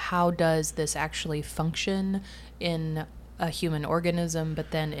how does this actually function in a human organism, but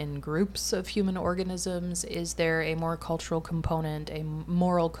then in groups of human organisms? Is there a more cultural component, a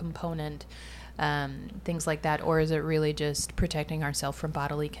moral component, things like that, or is it really just protecting ourselves from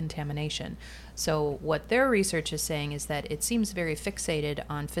bodily contamination? So what their research is saying is that it seems very fixated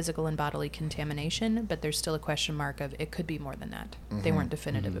on physical and bodily contamination, but there's still a question mark of it could be more than that. They weren't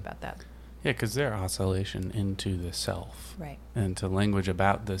definitive about that. Yeah, because their oscillation into the self Right. and to language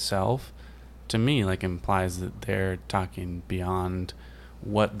about the self, to me, like implies that they're talking beyond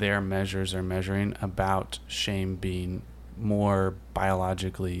what their measures are measuring about shame being more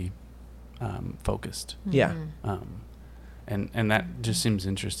biologically focused. Yeah. Mhm. And that just seems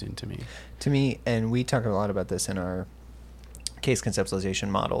interesting to me. To me, and we talk a lot about this in our case conceptualization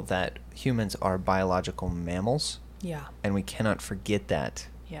model, that humans are biological mammals, Yeah. and we cannot forget that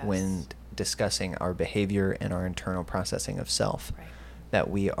Yes. when discussing our behavior and our internal processing of self, Right. that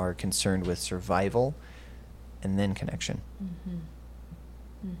we are concerned with survival and then connection.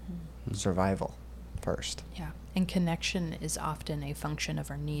 Survival first. Yeah. And connection is often a function of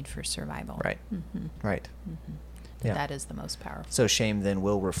our need for survival. Right. Mm-hmm. Right. Yeah. That is the most powerful. So shame then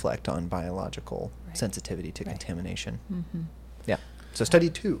will reflect on biological Right. sensitivity to Right. contamination. Mm-hmm. Yeah. So study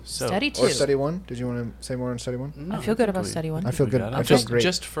 2. So, Study Or 2. study 1? Did you want to say more on study 1? No, I feel good think about study one. I feel we good. got it. I feel Just- great.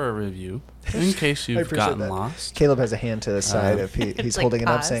 Just for a review, in case I you've appreciate gotten that. lost. Caleb has a hand to the side if he's It's like holding it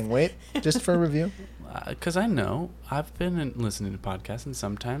up pause. saying, wait, just for a review. Because I know I've been listening to podcasts, and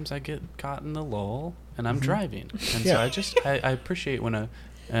sometimes I get caught in the lull, and I'm driving, and Yeah. so I appreciate when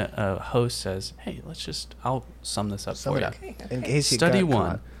a host says, "Hey, I'll sum this up Sum for it you." up. In case you Study got 1: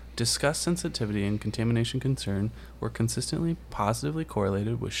 caught. disgust sensitivity and contamination concern were consistently positively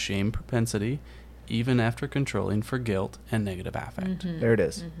correlated with shame propensity, even after controlling for guilt and negative affect. There it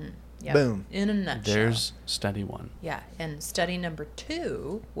is. Yep. Boom. In a nutshell. There's study 1. Yeah. And study number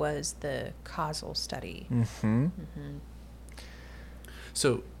 2 was the causal study. Mm-hmm.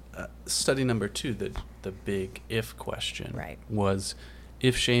 So, study number 2, the big if question, Right. was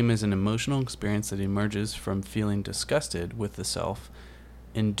if shame is an emotional experience that emerges from feeling disgusted with the self,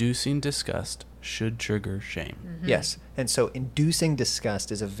 inducing disgust should trigger shame. Yes. And so inducing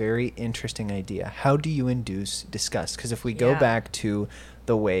disgust is a very interesting idea. How do you induce disgust? Because if we go Yeah. back to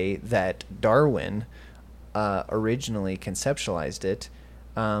the way that Darwin originally conceptualized it,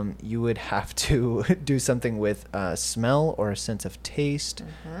 you would have to do something with smell or a sense of taste,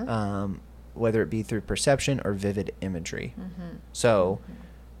 whether it be through perception or vivid imagery. So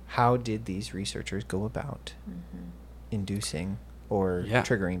how did these researchers go about inducing or Yeah.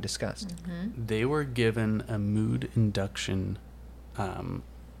 triggering disgust? They were given a mood induction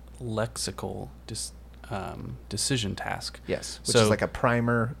lexical decision task. Yes, which So- is like a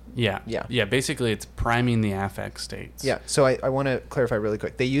primer. Yeah. Yeah. Yeah. Basically, it's priming the affect states. Yeah, so I want to clarify really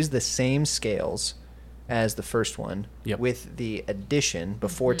quick. They use the same scales as the first one Yep. with the addition,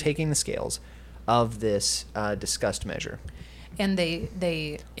 before taking the scales, of this disgust measure. And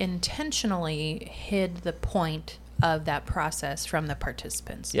they intentionally hid the point of that process from the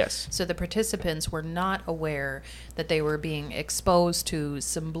participants. Yes. So the participants were not aware that they were being exposed to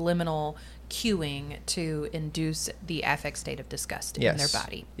subliminal cueing to induce the affect state of disgust in their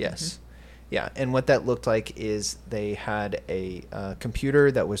body. Yes. Yeah, and what that looked like is they had a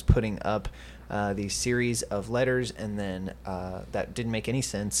computer that was putting up these series of letters, and then that didn't make any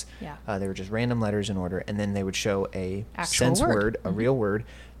sense. Yeah. They were just random letters in order, and then they would show a Actual sense word. word, a real word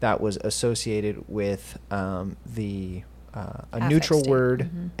that was associated with a Affect neutral state. word,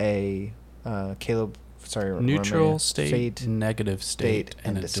 a Caleb. Sorry, Neutral Romeo, state, negative state,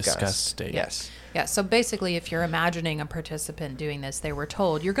 and a disgust state. Yes. Yeah, so basically, if you're imagining a participant doing this, they were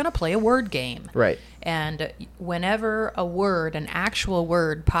told, you're going to play a word game. Right. And whenever a word, an actual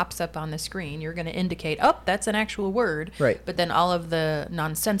word, pops up on the screen, you're going to indicate, oh, that's an actual word. Right. But then all of the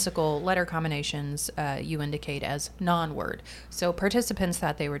nonsensical letter combinations you indicate as non-word. So participants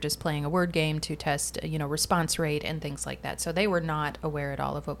thought they were just playing a word game to test, response rate and things like that. So they were not aware at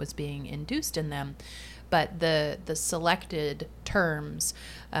all of what was being induced in them. But the selected terms,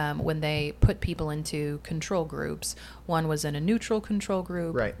 when they put people into control groups, one was in a neutral control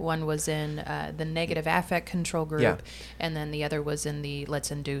group, Right. one was in the negative affect control group, Yeah. and then the other was in the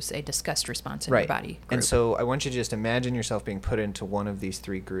let's induce a disgust response in Right. your body group. And so I want you to just imagine yourself being put into one of these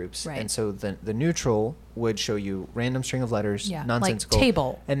three groups. Right. And so the neutral would show you random string of letters, Yeah, like nonsensical.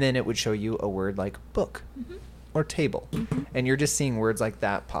 table. And then it would show you a word like book or table. And you're just seeing words like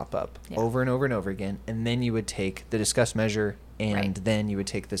that pop up Yeah. over and over and over again. And then you would take the disgust measure, and Right. then you would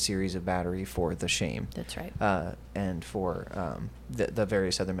take the series of battery for the shame. That's right. And for the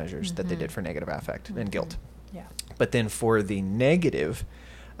various other measures that they did for negative affect and guilt. Yeah. But then for the negative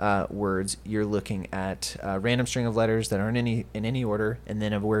words, you're looking at a random string of letters that aren't in any order, and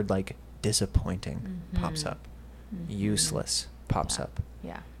then a word like disappointing pops up, useless pops Yeah. up,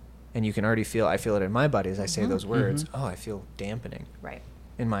 Yeah. and you can already I feel it in my body as I say those words. Oh, I feel dampening Right.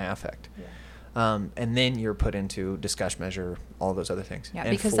 in my affect. Yeah. And then you're put into disgust measure, all those other things. Yeah,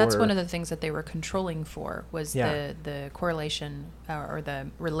 And because that's for- one of the things that they were controlling for was Yeah. the correlation or the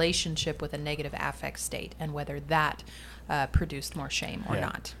relationship with a negative affect state and whether that produced more shame or Yeah.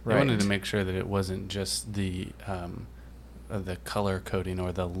 not. They wanted to Right. make sure that it wasn't just the color coding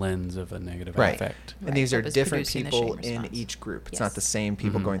or the lens of a negative Right. affect. And Right, these that are was different producing the people shame in response. each group. It's Yes. not the same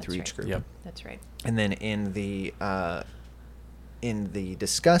people Mhm. going That's through right. each group. Yep. That's right. And then in the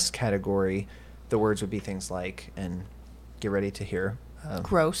disgust category, the words would be things like, and get ready to hear,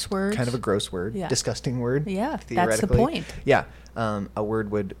 Gross words. kind of a gross word, Yeah. disgusting word. Yeah, that's the theoretically. point. Yeah, a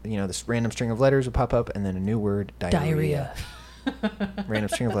word would, this random string of letters would pop up, and then a new word, diarrhea. Random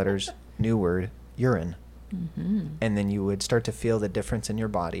string of letters, new word, urine. Mm-hmm. And then you would start to feel the difference in your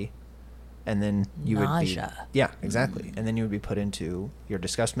body, and then you would Nausea. be, yeah, exactly, and then you would be put into your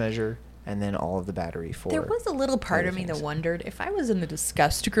disgust measure, and then all of the battery for. There was a little part other of me that things. wondered if I was in the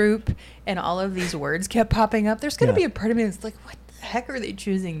disgust group and all of these words kept popping up, there's going to Yeah. be a part of me that's like, what the heck are they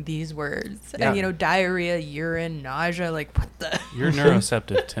choosing these words? Yeah. And, diarrhea, urine, nausea, like what the? Your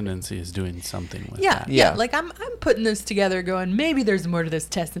neuroceptive tendency is doing something with Yeah, that. yeah. Yeah. Like I'm putting this together going, maybe there's more to this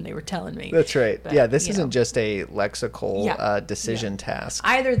test than they were telling me. That's right. But, yeah, this you isn't know. just a lexical Yeah. decision task.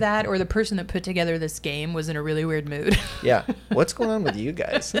 Either that or the person that put together this game was in a really weird mood. Yeah. What's going on with you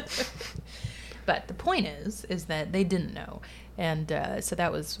guys? But the point is that they didn't know. And so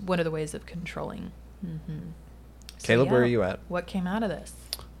that was one of the ways of controlling. Mm-hmm. So, Caleb, where are you at? What came out of this?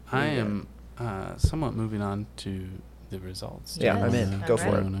 I am somewhat moving on to the results. Do Yeah, you I'm in. wanna- Go I'm for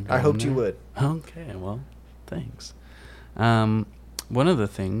ready. it. wanna go I in hoped you there? would. Okay, well, thanks. One of the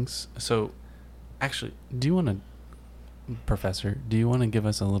things, so actually, Professor, do you want to give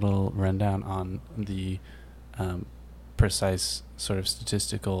us a little rundown on the precise sort of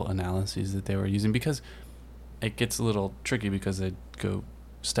statistical analyses that they were using? Because it gets a little tricky because they go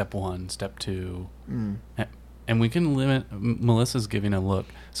step 1, step 2. Mm. And we can limit. Melissa's giving a look,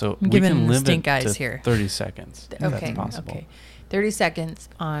 so I'm we giving can limit stink eyes to here. 30 seconds. If Okay. that's possible. Okay. 30 seconds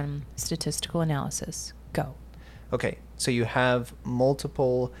on statistical analysis. Go. Okay, so you have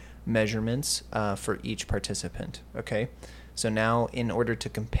multiple measurements for each participant. Okay, so now in order to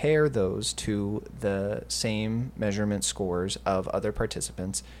compare those to the same measurement scores of other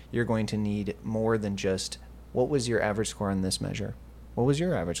participants, you're going to need more than just what was your average score on this measure? What was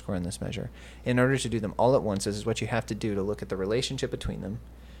your average score on this measure? In order to do them all at once, this is what you have to do to look at the relationship between them.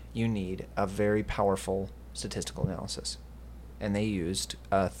 You need a very powerful statistical analysis. And they used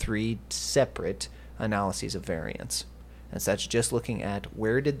 3 separate analyses of variance. And so that's just looking at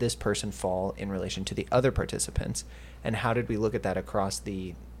where did this person fall in relation to the other participants, and how did we look at that across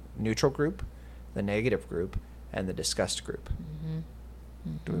the neutral group, the negative group, and the discussed group.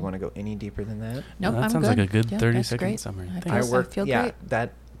 Do we want to go any deeper than that? Nope, that I'm sounds good. like a good Yeah, 30-second that's great. summary. I Thanks. feel- feel yeah, great.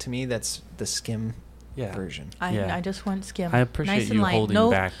 that to me that's the skim Yeah. version. Yeah. I just want skim. I appreciate nice and you light. holding no,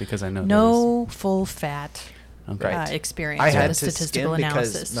 back because I know no full fat Okay. Right. experience I with had the to statistical skim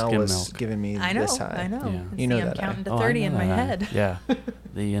analysis. because Mel Skim was milk. giving me I know, this high. I know. Yeah. You know See, I'm that, counting to Oh, I 30 know in my that. head. Yeah.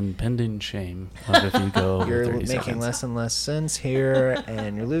 The impending shame of if you go over You're 30 making seconds. less and less sense here,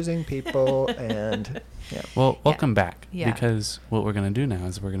 and you're losing people, and yeah. Well, welcome back. Yeah. Because what we're going to do now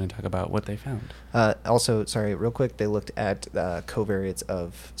is we're going to talk about what they found. Also, sorry, real quick, they looked at covariates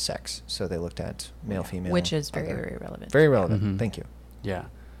of sex. So they looked at male, female. Which is very, other. very relevant. Very relevant. Mhm. Thank you. Yeah.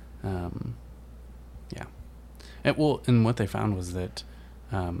 Yeah. And what they found was that,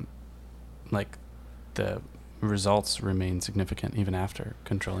 like, the results remained significant even after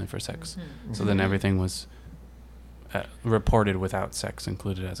controlling for sex. Mhm. So then Mhm. everything was reported without sex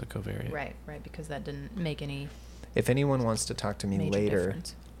included as a covariate. Right, because that didn't make any If anyone wants to talk to me major later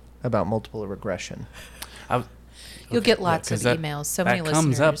difference. about multiple regression, You'll Okay, get yeah, lots of 'cause that- emails. So that many listeners.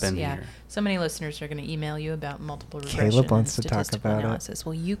 comes up in yeah, here. so many listeners are going to email you about multiple regression Caleb wants and to talk statistical about it. analysis.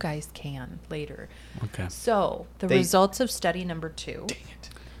 Well, you guys can later. Okay. So the They- results of study number 2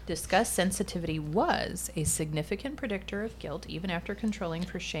 discuss sensitivity was a significant predictor of guilt even after controlling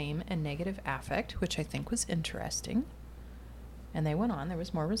for shame and negative affect, which I think was interesting. And they went on. There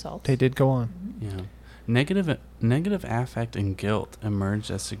was more results. they did go on. Mhm. Yeah. Negative affect and guilt emerged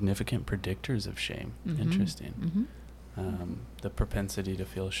as significant predictors of shame. Mhm. Interesting. Mhm. The propensity to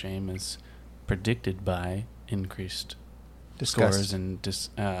feel shame is predicted by increased Disgust. scores and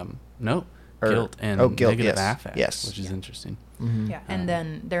Or- guilt and guilt, negative yes. affect, Yes. which is interesting. Mhm. Yeah, and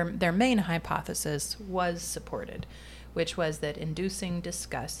then their main hypothesis was supported, which was that inducing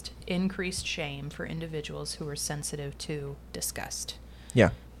disgust increased shame for individuals who were sensitive to disgust.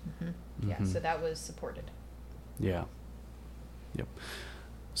 Yeah. Yeah, Mhm. so that was supported. Yeah. Yep.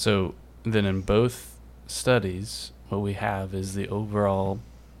 So then in both studies, what we have is the overall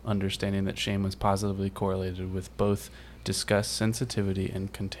understanding that shame was positively correlated with both disgust sensitivity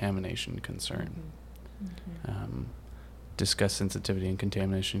and contamination concern. Disgust sensitivity and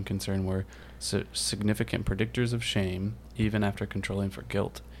contamination concern were significant predictors of shame even after controlling for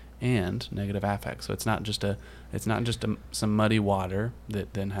guilt and negative affect. So it's not just some muddy water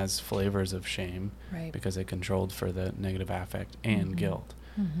that then has flavors of shame Right. because it controlled for the negative affect and Mhm. guilt.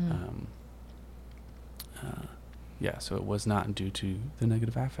 Mhm. Yeah, so it was not due to the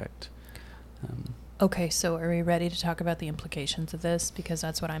negative affect. Okay, so are we ready to talk about the implications of this? Because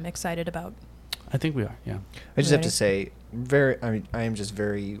that's what I'm excited about. I think we are, yeah. I just have Ready? to say, I am just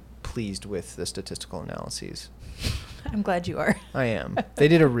very pleased with the statistical analyses. I'm glad you are. I am. They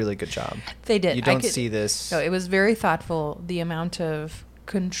did a really good job. They did. You I don't could- see this. No, it was very thoughtful, the amount of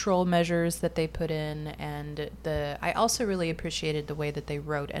control measures that they put in, and I also really appreciated the way that they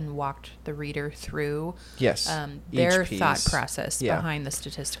wrote and walked the reader through Yes. their Each thought piece. process Yeah. behind the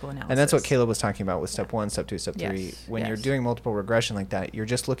statistical analysis. And that's what Caleb was talking about with step 1, step 2, step 3. Yes, When you're yes. doing multiple regression like that, you're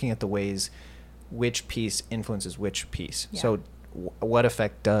just looking at the ways which piece influences which piece. Yeah. So what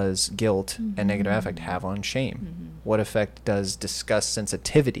effect does guilt and negative Mhm. affect have on shame? Mhm. What effect does disgust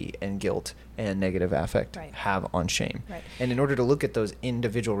sensitivity and guilt and negative affect Right. have on shame? Right. And in order to look at those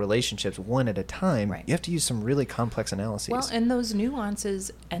individual relationships one at a time, Right. you have to use some really complex analyses. Well, and those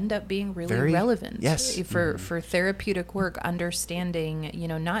nuances end up being really Very- relevant. yes. For therapeutic work, understanding,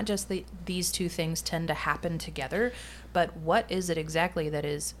 not just these two things tend to happen together, but what is it exactly that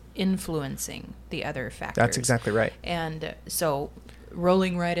is influencing the other factors? That's exactly right. And so,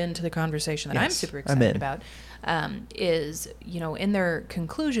 rolling right into the conversation that I'm Yes, super I'm excited in. about is, in their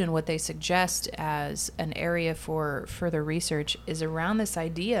conclusion, what they suggest as an area for further research is around this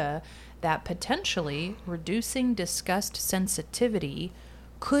idea that potentially reducing disgust sensitivity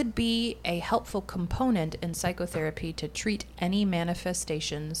could be a helpful component in psychotherapy to treat any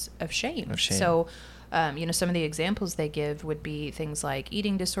manifestations of shame. So, some of the examples they give would be things like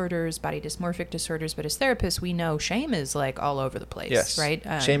eating disorders, body dysmorphic disorders. But as therapists, we know shame is like all over the place, Yes. right?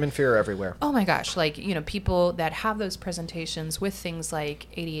 Shame and fear are everywhere. Oh my gosh. Like, people that have those presentations with things like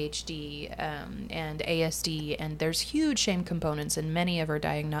ADHD and ASD, and there's huge shame components in many of our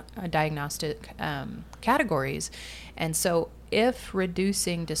diagnostic categories. And so if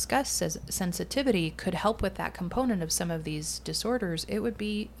reducing disgust sensitivity could help with that component of some of these disorders, it would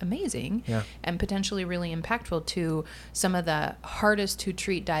be amazing and potentially really impactful to some of the hardest to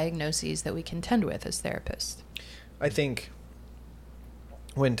treat diagnoses that we contend with as therapists. I think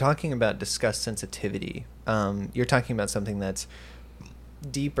when talking about disgust sensitivity, you're talking about something that's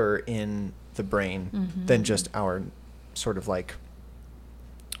deeper in the brain than just our sort of like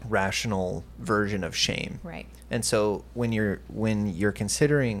rational version of shame. Right. And so when you're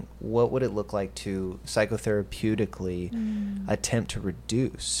considering what would it look like to psychotherapeutically attempt to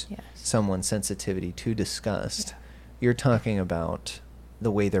reduce someone's sensitivity to disgust, you're talking about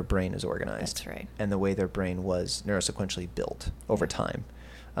the way their brain is organized. That's right. And the way their brain was neurosequentially built over time.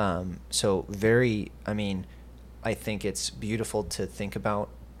 I think it's beautiful to think about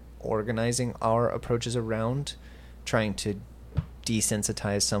organizing our approaches around trying to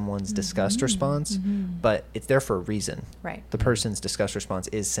desensitize someone's disgust response, but it's there for a reason. Right. The person's disgust response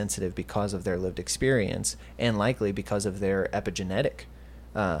is sensitive because of their lived experience and likely because of their epigenetic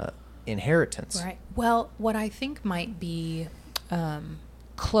inheritance. Right. Well, what I think might be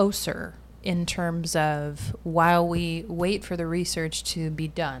closer in terms of while we wait for the research to be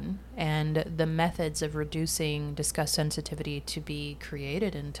done and the methods of reducing disgust sensitivity to be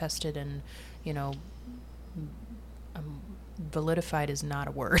created and tested and, validified is not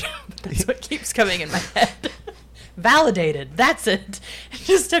a word. That's what keeps coming in my head. Validated. That's it.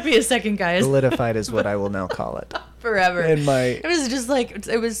 Just took me a second, guys. Validified is what I will now call it. Forever. It was just like,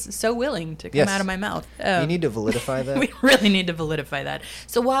 it was so willing to come out of my mouth. You need to validify that. We really need to validify that.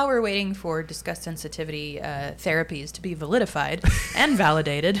 So while we're waiting for disgust sensitivity therapies to be validified and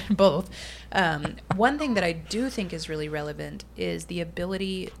validated, both, one thing that I do think is really relevant is the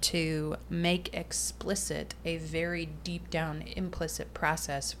ability to make explicit a very deep down implicit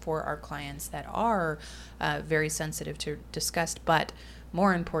process for our clients that are very sensitive to disgust, but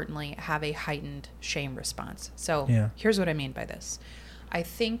more importantly, have a heightened shame response. So here's what I mean by this. I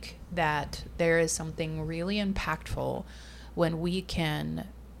think that there is something really impactful when we can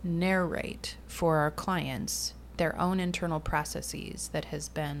narrate for our clients their own internal processes that has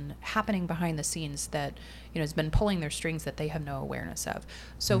been happening behind the scenes that, has been pulling their strings that they have no awareness of.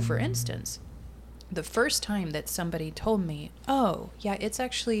 So for instance, the first time that somebody told me, oh, yeah, it's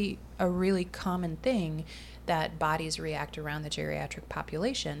actually a really common thing that bodies react around the geriatric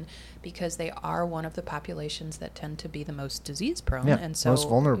population because they are one of the populations that tend to be the most disease prone and so most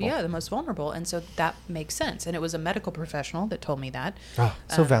vulnerable. Yeah, the most vulnerable, and so that makes sense. And it was a medical professional that told me that. Oh,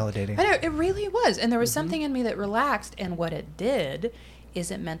 so validating. I know, it really was. And there was something in me that relaxed, and what it did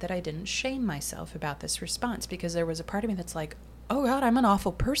is it meant that I didn't shame myself about this response, because there was a part of me that's like, oh God, I'm an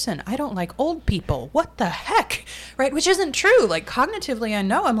awful person. I don't like old people. What the heck? Right? Which isn't true. Like cognitively, I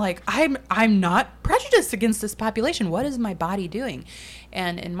know I'm like, I'm not prejudiced against this population. What is my body doing?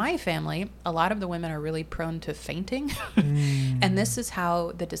 And in my family, a lot of the women are really prone to fainting. And this is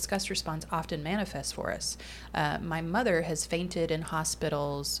how the disgust response often manifests for us. My mother has fainted in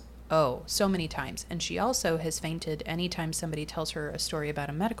hospitals so many times. And she also has fainted anytime somebody tells her a story about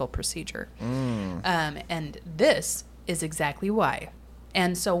a medical procedure. And this is exactly why.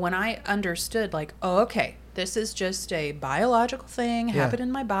 And so when I understood, like, oh, okay, this is just a biological thing, happened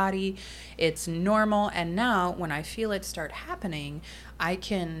in my body, it's normal, and now when I feel it start happening, I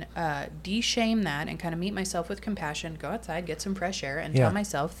can de-shame that and kind of meet myself with compassion, go outside, get some fresh air, and tell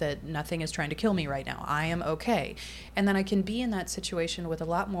myself that nothing is trying to kill me right now. I am okay. And then I can be in that situation with a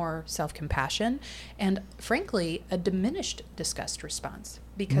lot more self-compassion and, frankly, a diminished disgust response,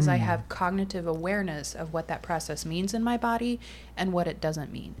 because I have cognitive awareness of what that process means in my body and what it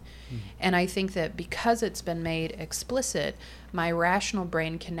doesn't mean. And I think that because it's been made explicit, my rational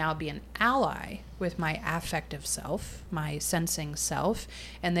brain can now be an ally with my affective self, my sensing self,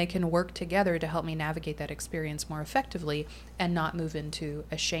 and they can work together to help me navigate that experience more effectively and not move into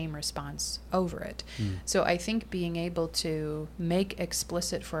a shame response over it. So I think being able to make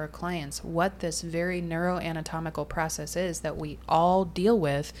explicit for our clients what this very neuroanatomical process is that we all deal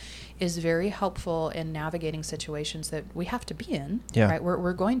with is very helpful in navigating situations that we have to be in. Right?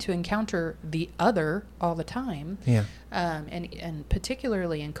 We're going to encounter the other all the time. And and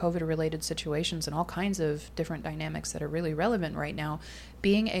particularly in COVID-related situations and all kinds of different dynamics that are really relevant right now,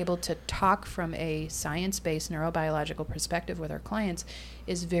 being able to talk from a science-based neurobiological perspective with our clients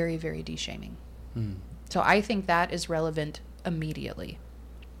is very, very de-shaming. So I think that is relevant immediately.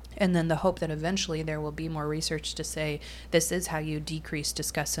 And then the hope that eventually there will be more research to say this is how you decrease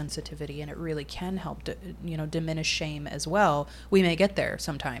disgust sensitivity, and it really can help diminish shame as well. We may get there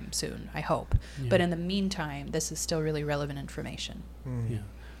sometime soon, I hope. Yeah. But in the meantime, this is still really relevant information.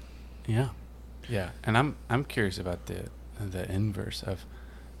 Yeah. And I'm curious about the inverse of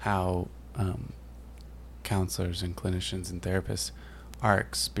how counselors and clinicians and therapists are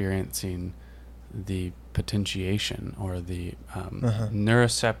experiencing the potentiation or the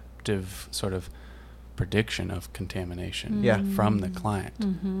neuroceptive sort of prediction of contamination from the client.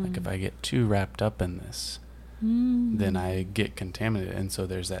 Like if I get too wrapped up in this, then I get contaminated, and so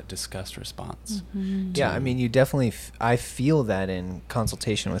there's that disgust response. Yeah, I mean, you definitely I feel that in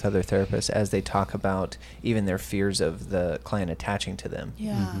consultation with other therapists as they talk about even their fears of the client attaching to them.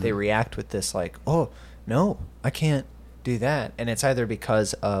 They react with this like, oh no, I can't do that, and it's either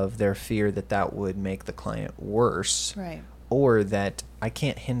because of their fear that that would make the client worse, Right. or that I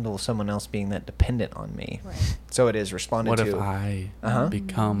can't handle someone else being that dependent on me. Right. So it is responded What to. if I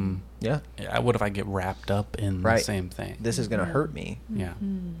become? Yeah. What if I get wrapped up in the same thing? This is going to hurt me. Yeah.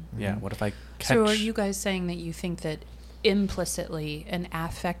 Yeah. What if I catch? So are you guys saying that you think that implicitly and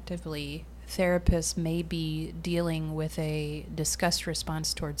affectively therapists may be dealing with a disgust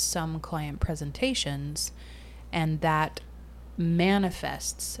response towards some client presentations, and that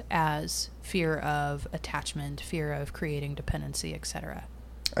manifests as fear of attachment, fear of creating dependency, etc.?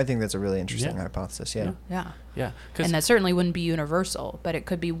 I think that's a really interesting hypothesis. Yeah. Yeah. And that certainly wouldn't be universal, but it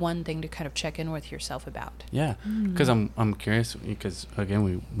could be one thing to kind of check in with yourself about. Yeah. Because I'm curious, because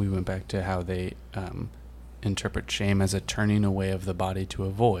again we went back to how they interpret shame as a turning away of the body to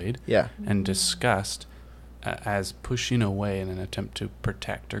avoid. Yeah. And disgust as pushing away in an attempt to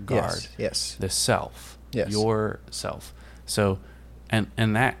protect or guard. Yes. The self. Yes. Your self. So, and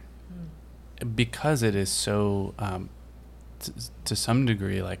that, because it is so, to some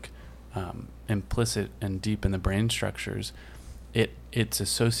degree, like implicit and deep in the brain structures, its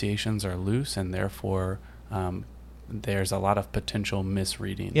associations are loose, and therefore there's a lot of potential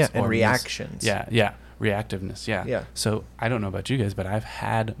misreadings. Yeah, and reactions. Reactiveness. Yeah. So I don't know about you guys, but I've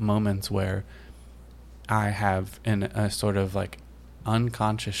had moments where I have, in a sort of like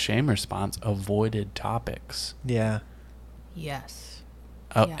unconscious shame response, avoided topics. Yeah. Yes.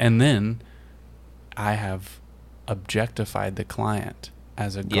 And then I have objectified the client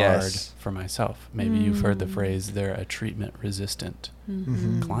as a guard for myself. Maybe you've heard the phrase, they're a treatment resistant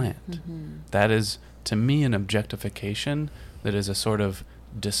client. That is, to me, an objectification that is a sort of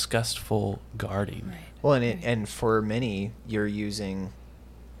disgustful guarding. Right. Well, and for many, you're using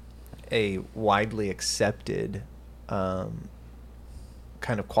a widely accepted kind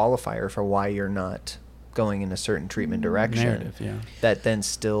of qualifier for why you're not going in a certain treatment direction. Narrative, that then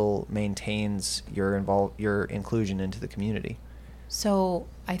still maintains your inclusion into the community. So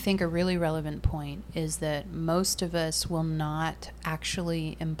I think a really relevant point is that most of us will not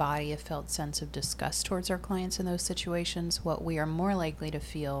actually embody a felt sense of disgust towards our clients in those situations. What we are more likely to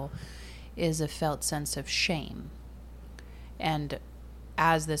feel is a felt sense of shame. And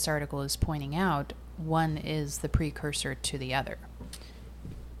as this article is pointing out, one is the precursor to the other.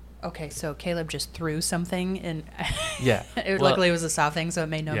 Okay, so Caleb just threw something, and luckily it was a soft thing, so it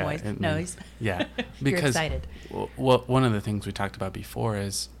made no noise. Yeah, You're because excited. Well, one of the things we talked about before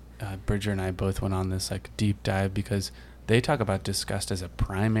is Bridger and I both went on this like deep dive, because they talk about disgust as a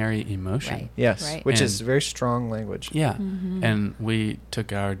primary emotion. Right. Yes, Right. which And is very strong language. Yeah, and we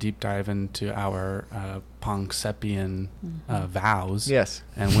took our deep dive into our Pongsepian vows. Yes.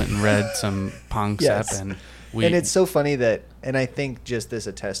 And went and read some Pongsep, Yes. and it's so funny that, and I think just this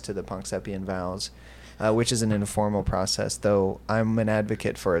attests to the Pongsepian vows, which is an informal process, though I'm an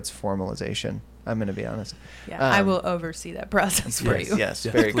advocate for its formalization. I'm going to be honest. Yeah, I will oversee that process for you. Yes,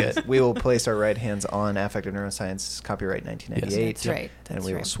 very good. We will place our right hands on Affective Neuroscience, copyright 1998. That's right. And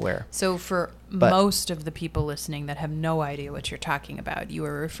we will swear. So for most of the people listening that have no idea what you're talking about, you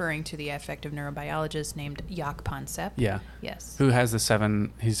are referring to the affective neurobiologist named Jaak Panksepp. Yeah. Yes. Who has the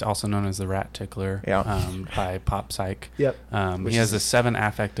 7, he's also known as the rat tickler by Pop Psych. Yep. He has the 7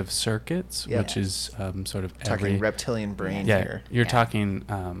 affective circuits, which is sort of talking reptilian brain here. You're talking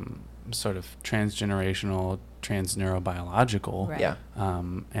sort of transgenerational, transneurobiological,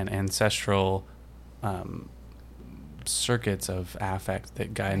 and ancestral circuits of affect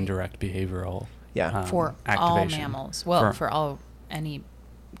that guide and direct behavioral for activation. all mammals. Well, for all any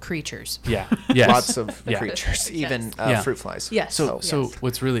creatures. Yeah. Yes. Lots of Yeah. creatures, even Yeah. fruit flies. Yes. So Yes.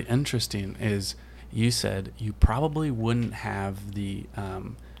 what's really interesting is you said you probably wouldn't have the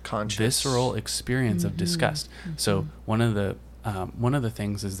Conscious. visceral experience of disgust. So one of the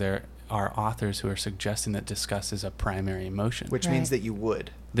things is there are authors who are suggesting that disgust is a primary emotion, Which Right. means that you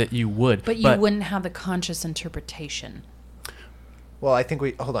would. that you would, But you wouldn't have the conscious interpretation. Well, I think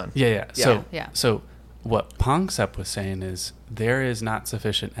hold on. Yeah. So Yeah. so what Panksepp was saying is there is not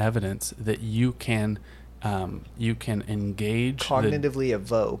sufficient evidence that you can engage Cognitively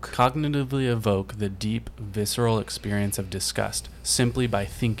evoke the deep visceral experience of disgust simply by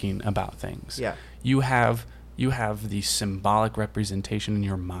thinking about things. Yeah. You have the symbolic representation in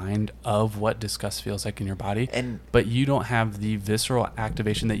your mind of what disgust feels like in your body, but you don't have the visceral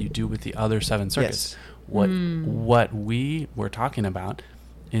activation that you do with the other 7 circuits. Yes. What we were talking about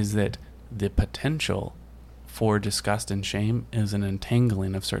is that the potential for disgust and shame is an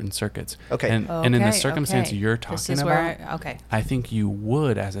entangling of certain circuits. Okay. And in the Okay, circumstance okay. you're This talking is about, where okay. I think you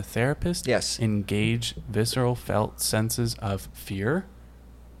would, as a therapist, Yes. engage visceral felt senses of fear,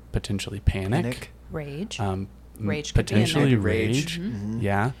 potentially panic. Rage. Rage Rage could be in there. potentially Maybe rage. rage. Mhm.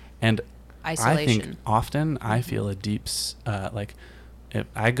 Yeah. And Isolation. I think often I feel a deep, like, if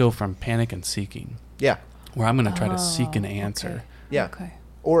I go from panic and seeking, Yeah. where I'm going to try to seek an Oh, answer. okay. Yeah. Okay.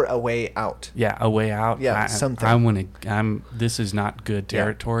 Or a way out. Yeah, a way out. Yeah, something. This is not good Yeah.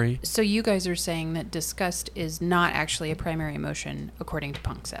 territory. So you guys are saying that disgust is not actually a primary emotion according to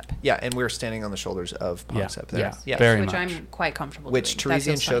Panksepp. Yeah, and we're standing on the shoulders of Yeah, Panksepp there. yeah, Yes. very Which much. I'm quite comfortable Which doing. That Teresian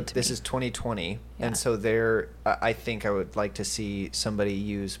feels fine Shook, to this me. is 2020, Yeah. and so I think I would like to see somebody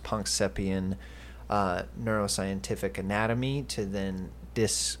use Pankseppian neuroscientific anatomy to then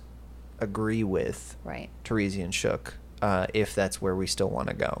disagree with Right. Teresian Shook, if that's where we still want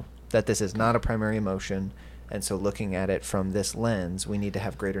to go. That this is not a primary emotion, and so looking at it from this lens, we need to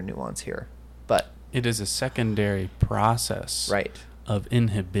have greater nuance here. But It is a secondary process right, of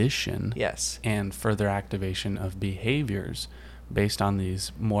inhibition yes, and further activation of behaviors based on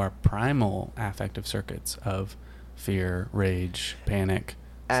these more primal affective circuits of fear, rage, panic.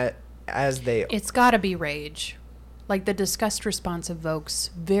 as they It's got to be rage. Like the disgust response evokes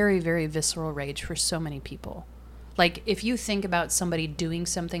very, very visceral rage for so many people. Like if you think about somebody doing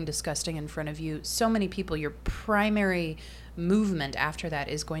something disgusting in front of you, so many people, your primary movement after that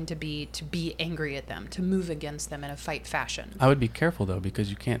is going to be angry at them, to move against them in a fight fashion. I would be careful though, because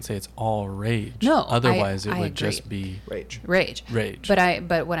you can't say it's all rage. No, otherwise it I would agree. just be rage. Rage.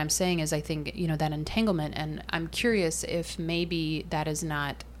 But what I'm saying is I think, that entanglement, and I'm curious if maybe that is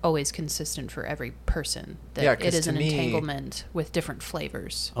not always consistent for every person, that Yeah, 'cause it is to an me- entanglement with different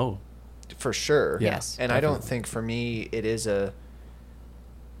flavors. Oh, For sure. Yeah, Yes. And I don't definitely. think for me it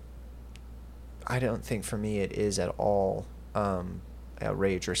is at all a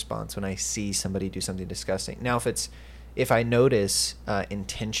rage response when I see somebody do something disgusting. Now, if I notice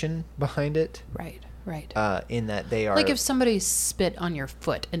intention behind it, Right. in that they are Like if somebody spit on your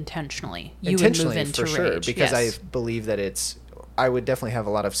foot intentionally, you would move into for sure, rage. because Yes. I believe that I would definitely have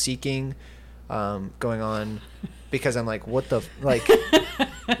a lot of seeking going on, because I'm like, what's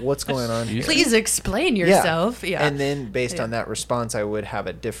going on here? Please explain yourself. Yeah. And then based Yeah. on that response, I would have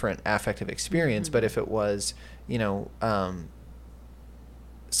a different affective experience. Mm-hmm. But if it was,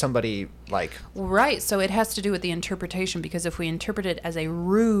 somebody like, Right. So it has to do with the interpretation, because if we interpret it as a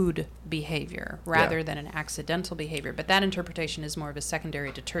rude behavior rather Yeah. than an accidental behavior, but that interpretation is more of a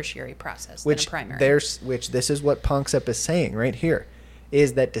secondary to tertiary process than a which primary. this is what Panksepp is saying right here,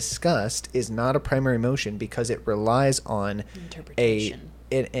 is that disgust is not a primary emotion because it relies on Interpretation.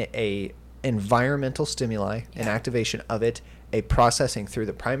 a environmental stimuli, an Yeah. activation of it, a processing through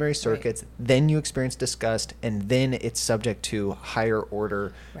the primary circuits, then you experience disgust, and then it's subject to higher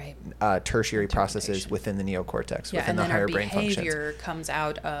order Right. tertiary processes Interpretation. within the neocortex, Yeah, within and the then higher our brain functions. behavior comes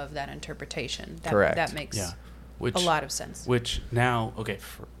out of that interpretation. Correct. That makes yeah. a lot of sense. Which now, okay,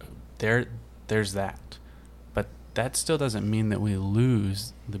 there's that. But that still doesn't mean that we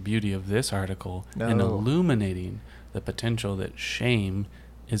lose the beauty of this article in No. illuminating the potential that shame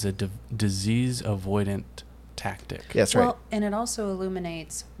is a disease avoidant tactic. Yes, Well, right. and it also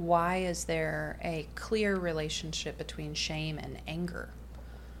illuminates, why is there a clear relationship between shame and anger?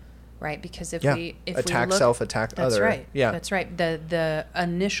 Right? Because if Yeah. we Attack look, self, attack that's other. right. Yeah. That's right. The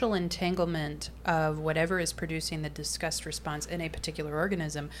initial entanglement of whatever is producing the disgust response in a particular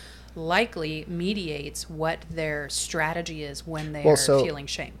organism likely mediates what their strategy is when they are feeling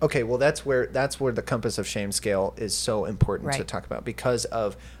shame. Okay, well that's where the compass of shame scale is so important to Right. talk about, because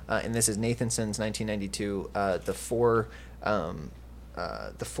of and this is Nathanson's 1992 the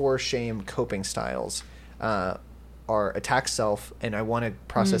four shame coping styles are attack self, and I want to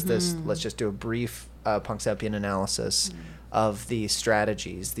process this. Let's just do a brief Pongsepian analysis of these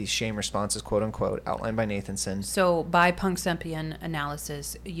strategies, these shame responses, quote unquote, outlined by Nathanson. So by Pongsepian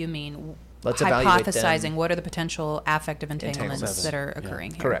analysis, you mean Let's evaluate hypothesizing them. what are the potential affective entanglements that are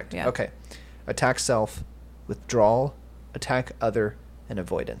occurring here. Correct. Yeah. Okay. Attack self, withdrawal, attack other, and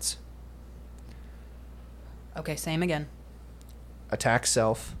avoidance. Okay, same again. Attack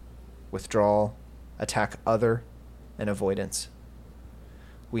self, withdrawal, attack other, and avoidance.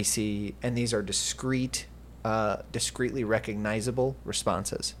 We see, and these are discretely recognizable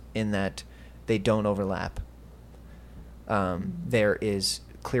responses in that they don't overlap. There is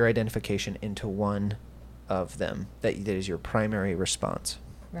clear identification into one of them that is your primary response.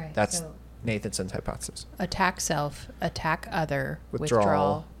 Right. That's Nathanson's hypothesis. Attack self, attack other,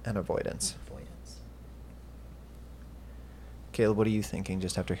 Withdrawal, and avoidance. avoidance. Caleb, what are you thinking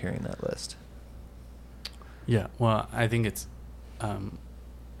just after hearing that list? Yeah, well, I think it's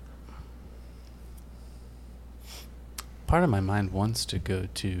part of my mind wants to go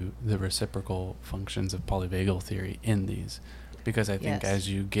to the reciprocal functions of polyvagal theory in these, because I think Yes. as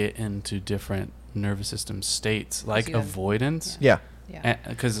you get into different nervous system states, like you have- avoidance, Yeah. Yeah.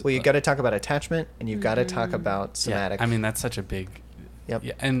 because Well, you got to talk about attachment, and you've got to talk about somatic. I mean, that's such a big. Yep.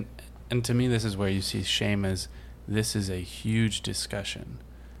 Yeah, and to me, this is where you see shame as this is a huge discussion,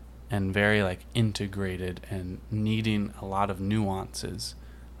 and very like integrated and needing a lot of nuances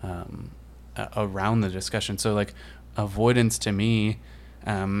around the discussion. So like avoidance to me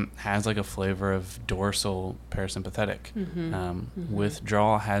has like a flavor of dorsal parasympathetic.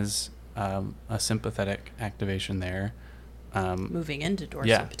 Withdrawal has a sympathetic activation there. Moving into dorsal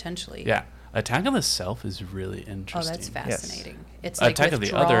Yeah. potentially. Yeah. Attack of the self is really Oh, interesting. that's fascinating. It's like Attack of the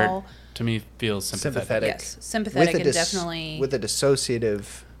withdrawal. other to me feels sympathetic. Sympathetic. Yes, sympathetic and definitely with a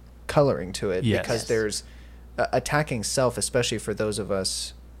dissociative coloring to it, Yes. because Yes. there's attacking self, especially for those of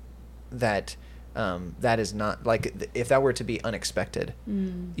us that that is not like if that were to be unexpected,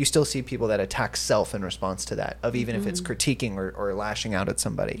 you still see people that attack self in response to that, of even if it's critiquing or lashing out at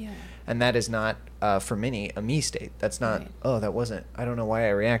somebody. Yeah. And that is not for many a me state. That's not Right. that wasn't, I don't know why I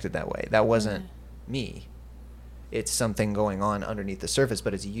reacted that way, that wasn't me. It's something going on underneath the surface,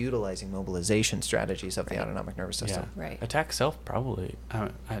 but it's utilizing mobilization strategies of the Right. autonomic nervous system. Yeah. Right. Attack self probably,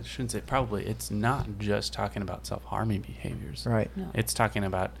 I shouldn't say probably, it's not just talking about self-harming behaviors. Right. No. It's talking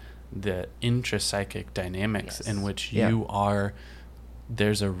about the intrapsychic dynamics Yes. in which Yeah. you are,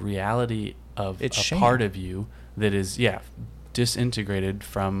 there's a reality of It's a shame. part of you that is, disintegrated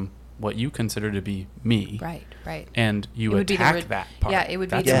from what you consider to be me. Right, right. And you It would be the attack that part. Yeah, it would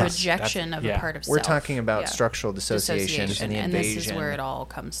be That's the Yes. rejection of a part of We're self. talking about Yeah. structural dissociation and the and invasion. this is where it all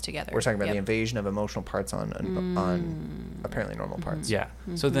comes together. We're talking about the Yep. invasion of emotional parts on apparently normal parts. Yeah.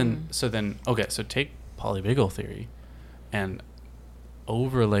 So then, okay. So take polyvagal theory, and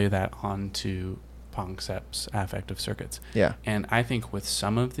overlay that onto Pongseps affective circuits. Yeah. And I think with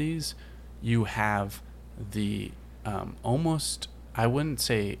some of these, you have the almost, I wouldn't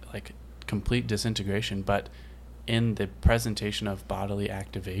say like complete disintegration, but in the presentation of bodily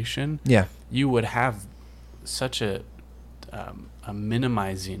activation, Yeah. you would have such a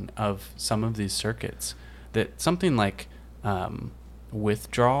minimizing of some of these circuits that something like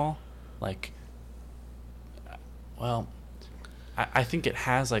withdrawal, like, well, I think it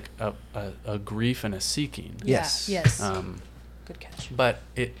has like a grief and a seeking. Yeah, Yes. Yes. Good catch. But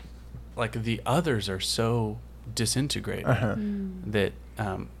it, like the others are so disintegrated that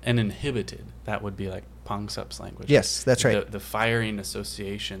and inhibited. That would be like Pongseps language. Yes, that's right. The firing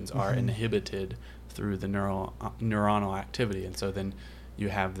associations are inhibited through the neuronal activity, and so then you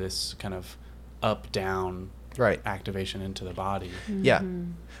have this kind of up-down Right. activation into the body. Yeah.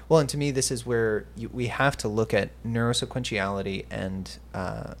 Well, and to me, this is where we have to look at neurosequentiality and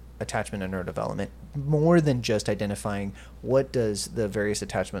attachment and neurodevelopment more than just identifying what does the various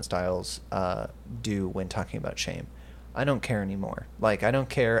attachment styles do when talking about shame. I don't care anymore. Like, I don't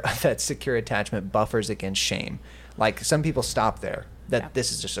care that secure attachment buffers against shame. Like, some people stop there. That Yeah.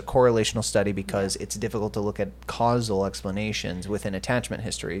 this is just a correlational study because it's difficult to look at causal explanations within attachment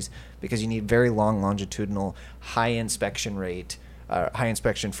histories because you need very long longitudinal, high inspection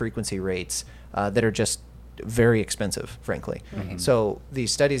frequency rates that are just very expensive, frankly. Right. So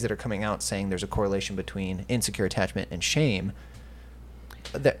these studies that are coming out saying there's a correlation between insecure attachment and shame,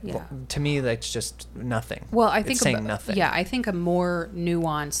 that Yeah. to me that's just nothing. Well, I think it's saying nothing. Yeah, I think a more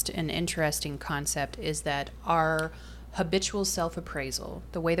nuanced and interesting concept is that our habitual self-appraisal,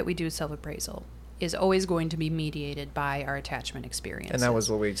 the way that we do self-appraisal, is always going to be mediated by our attachment experience. And that was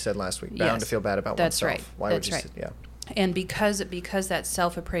what we said last week. Bound to Yes. feel bad about That's oneself. right. Why That's would you right. yeah. And because that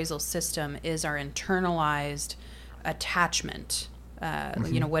self-appraisal system is our internalized attachment.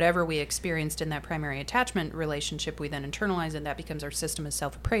 Whatever we experienced in that primary attachment relationship, we then internalize, and that becomes our system of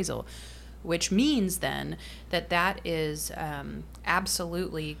self-appraisal, which means then that is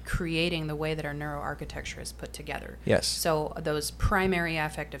absolutely creating the way that our neuroarchitecture is put together. Yes. So those primary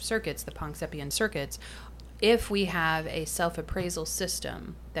affective circuits, the Ponsippian circuits, if we have a self-appraisal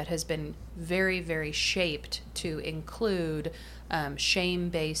system that has been very, very shaped to include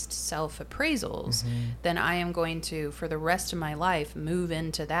shame-based self-appraisals, then I am going to, for the rest of my life, move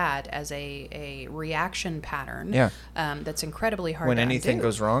into that as a reaction pattern that's incredibly hard when to anything undo.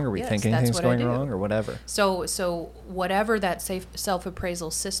 goes wrong, or we Yes, think that's anything's what I going do. wrong, or whatever. So whatever that self-appraisal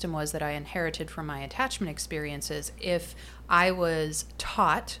system was that I inherited from my attachment experiences, if I was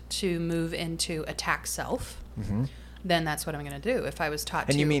taught to move into attack self, then that's what I'm going to do. If I was taught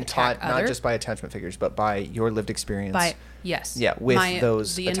to And you mean attack taught not just by attachment figures, but by your lived experience? Yes. Yeah, with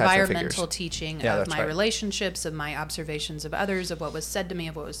those the attachment environmental figures. teaching Yeah, of that's my right. relationships, of my observations of others, of what was said to me,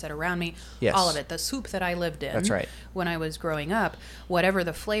 of what was said around me, Yes. all of it. The soup that I lived in That's right. when I was growing up, whatever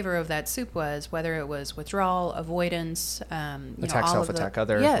the flavor of that soup was, whether it was withdrawal, avoidance, Attack all self, of the, attack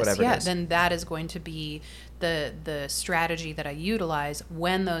other, yes, whatever it is. then that is going to be the strategy that I utilize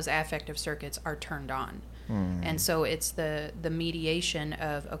when those affective circuits are turned on. And so it's the mediation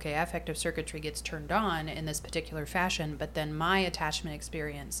of, okay, affective circuitry gets turned on in this particular fashion, but then my attachment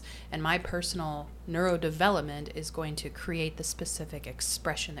experience and my personal neurodevelopment is going to create the specific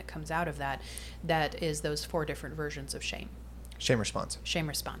expression that comes out of that. That is those 4 different versions of shame. Shame response. Shame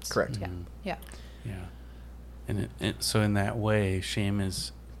response. Correct. Yeah. Yeah. And so in that way, shame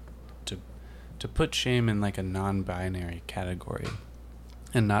is to put shame in like a non-binary category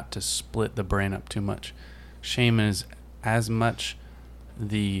and not to split the brain up too much. Shame is as much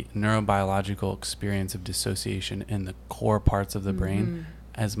the neurobiological experience of dissociation in the core parts of the brain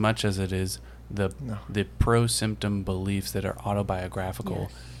as much as it is the pro-symptom beliefs that are autobiographical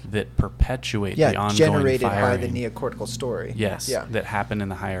that perpetuate the ongoing generated firing. by the neocortical story. Yes, Yeah. that happen in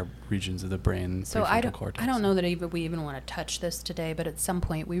the higher regions of the brain. So prefrontal cortex. I don't know that we even want to touch this today, but at some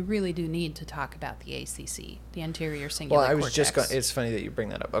point we really do need to talk about the ACC, the anterior cingulate Well, I cortex. was just it's funny that you bring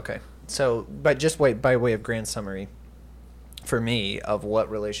that up. Okay. So, but just by way of grand summary, for me, of what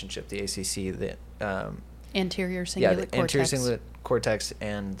relationship the ACC, anterior cingulate the cortex. anterior cingulate cortex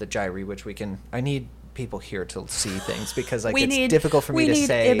and the gyri, which I need people here to see things because it's difficult for me to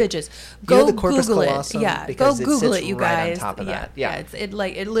say. We need images. You know Go the corpus Google callosum? it. Yeah, Because go it Google sits it, you right guys. on top of that. Yeah. It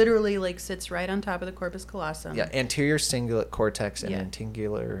literally sits right on top of the corpus callosum. Yeah, anterior cingulate cortex and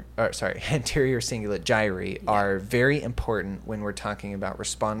anterior cingulate gyri are very important when we're talking about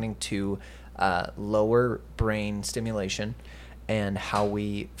responding to lower brain stimulation and how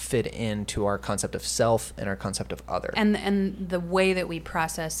we fit into our concept of self and our concept of other. And the way that we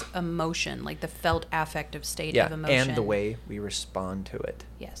process emotion, like the felt affective state of emotion. And the way we respond to it.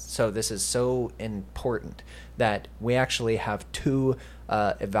 Yes. So this is so important that we actually have 2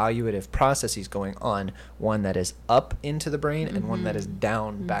 evaluative processes going on, one that is up into the brain and one that is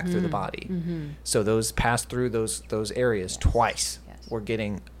down back through the body. So those pass through those areas twice. We're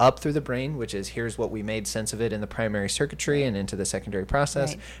getting up through the brain, which is here's what we made sense of it in the primary circuitry and into the secondary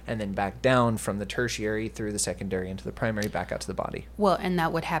process, and then back down from the tertiary through the secondary into the primary, back out to the body. Well, and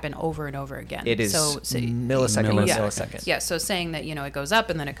that would happen over and over again. It is millisecond by millisecond. Yeah, so saying that, it goes up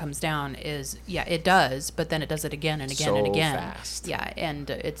and then it comes down is, it does, but then it does it again and again and again. Fast. Yeah, and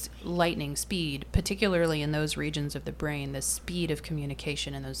it's lightning speed, particularly in those regions of the brain. The speed of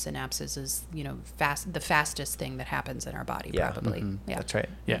communication in those synapses is, the fastest thing that happens in our body, probably. Yeah, that's right.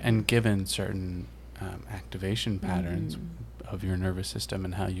 Yeah, and given certain activation patterns of your nervous system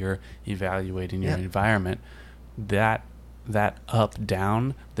and how you're evaluating your environment, that up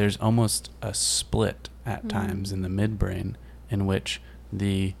down, there's almost a split at times in the midbrain in which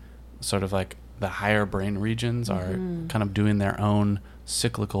the sort of like the higher brain regions are kind of doing their own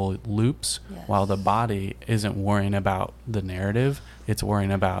cyclical loops while the body isn't worrying about the narrative, it's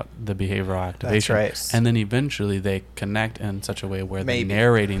worrying about the behavioral activation. That's right. And then eventually they connect in such a way where the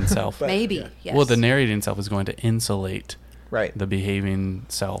narrating self yes. well, the narrating self is going to insulate Right. the behaving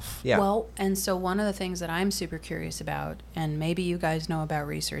self. Yeah. Well, and so one of the things that I'm super curious about, and maybe you guys know about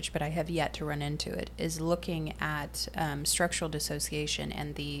research, but I have yet to run into it, is looking at structural dissociation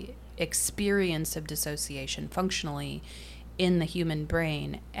and the experience of dissociation functionally in the human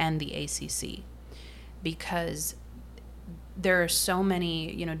brain and the ACC. Because there are so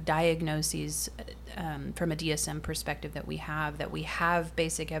many, diagnoses from a DSM perspective that we have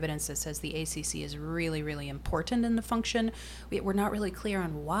basic evidence that says the ACC is really, really important in the function. We're not really clear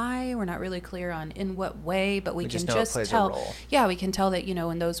on why. We're not really clear on in what way, but we can just tell. Yeah, we can tell that,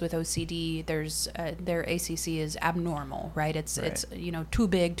 in those with OCD, there's their ACC is abnormal, right? It's too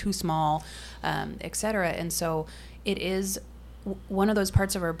big, too small, et cetera. And so it is one of those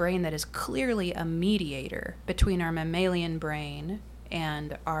parts of our brain that is clearly a mediator between our mammalian brain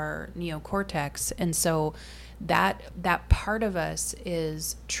and our neocortex. And so that part of us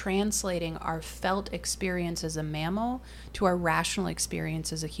is translating our felt experience as a mammal to our rational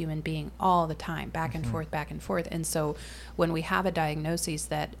experience as a human being all the time, back and forth, back and forth. And so when we have a diagnosis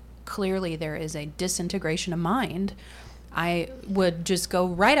that clearly there is a disintegration of mind, I would just go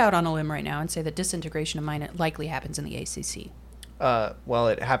right out on a limb right now and say that disintegration of mind likely happens in the ACC. Well,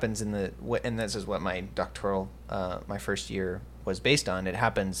 it happens and this is what my doctoral, my first year was based on. It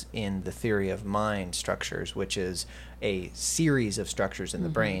happens in the theory of mind structures, which is a series of structures in the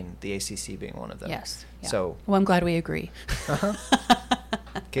brain, the ACC being one of them. Yes. Yeah. So, well, I'm glad we agree.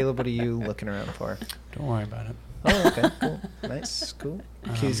 Caleb, what are you looking around for? Don't worry about it. Oh, okay, cool. Nice, cool.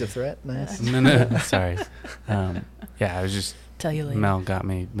 Accused of threat, nice. No, sorry. Yeah, I was just... Tell you later. Mel got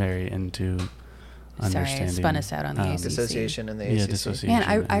me very into... Sorry, I spun us out on the ACC. Dissociation and the ACC. Yeah, dissociation.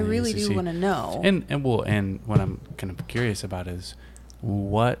 Man, I really do want to know. And what I'm kind of curious about is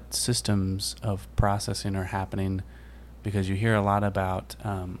what systems of processing are happening, because you hear a lot about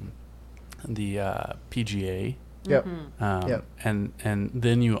the PGA. Yep. Yep. And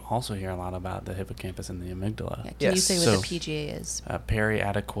then you also hear a lot about the hippocampus and the amygdala. Yeah, can you say what the PGA is?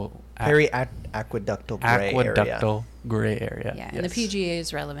 Periaqueductal gray area. Yeah, and the PGA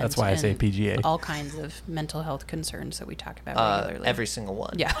is relevant. That's why I say PGA. All kinds of mental health concerns that we talk about regularly. Every single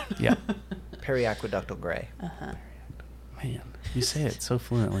one. Yeah. Yeah. Periaqueductal gray. Uh-huh. Man, you say it so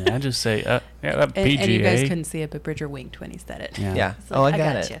fluently. I just say, PGA. And you guys couldn't see it, but Bridger winked when he said it. Yeah. Like, I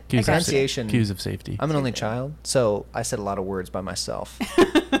got it. Pronunciation. Cues of safety. I'm an only child, so I said a lot of words by myself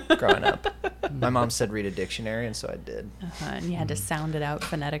growing up. My mom said read a dictionary, and so I did. And you had to sound it out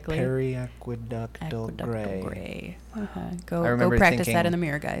phonetically. Periaqueductal gray. Go practice that in the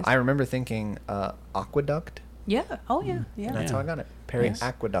mirror, guys. I remember thinking aqueduct. Yeah. Oh, yeah. Yeah. And that's how I got it.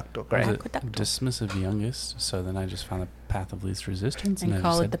 Periaqueductal gray. I was a dismissive youngest, so then I just found the path of least resistance and I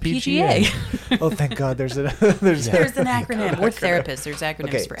call just it the said PGA. Oh, thank God! There's an acronym. We're therapists. There's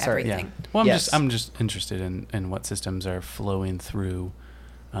acronyms for everything. Yeah. Well, I'm just interested in what systems are flowing through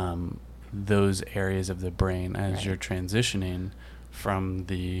those areas of the brain as you're transitioning from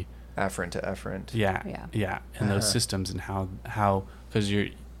the afferent to efferent. Yeah. And those systems and how because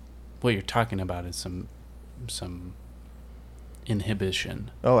what you're talking about is some inhibition.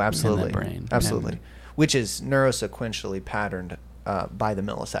 Oh, absolutely. In the brain. Absolutely. Which is neurosequentially patterned by the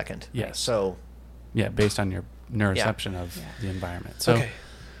millisecond. Yes. So. Yeah, based on your neuroception of the environment. So. Okay.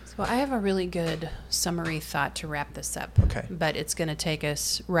 So I have a really good summary thought to wrap this up. Okay. But it's going to take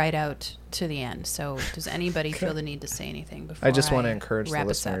us right out to the end. So does anybody feel the need to say anything before I just want to encourage the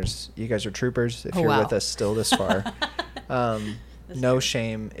listeners. You guys are troopers if you're with us still this far. No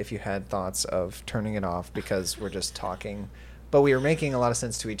shame if you had thoughts of turning it off because we're just talking. But we are making a lot of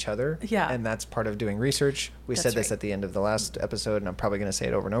sense to each other. Yeah. And that's part of doing research. We said this at the end of the last episode, and I'm probably going to say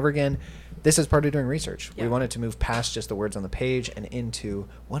it over and over again. This is part of doing research. Yeah. We wanted to move past just the words on the page and into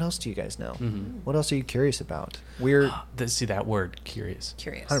what else do you guys know? Mm-hmm. What else are you curious about? See that word, curious.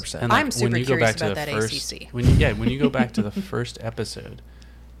 100%. And I'm super curious about that ACC. When you go back to the first episode,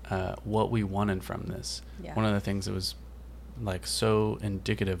 what we wanted from this, one of the things that was like so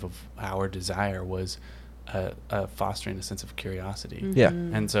indicative of our desire was fostering a sense of curiosity. Mm-hmm. Yeah.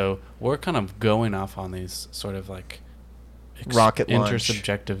 And so we're kind of going off on these sort of like rocket launch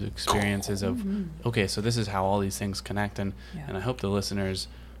intersubjective experiences of okay, so this is how all these things connect, and I hope the listeners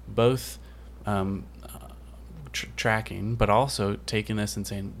both tracking but also taking this and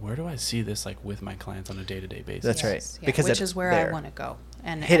saying, where do I see this like with my clients on a day-to-day basis? That's right. Yeah, because which is where I want to go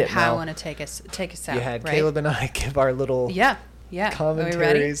and how I want to take us out. You had Caleb and I give our little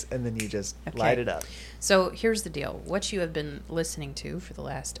commentaries, and then you just light it up. So here's the deal. What you have been listening to for the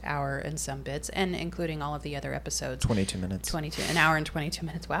last hour and some bits, and including all of the other episodes. 22 minutes. An hour and 22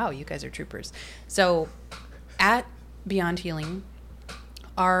 minutes. Wow, you guys are troopers. So at Beyond Healing,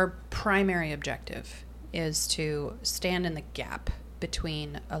 our primary objective is to stand in the gap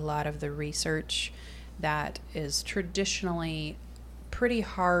between a lot of the research that is traditionally pretty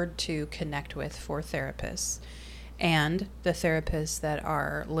hard to connect with for therapists, and the therapists that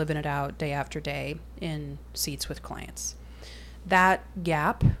are living it out day after day in seats with clients. That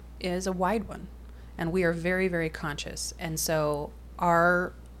gap is a wide one. and we are very, very conscious. And so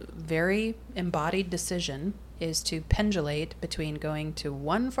our very embodied decision is to pendulate between going to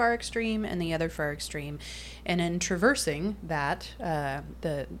one far extreme and the other far extreme. And in traversing that,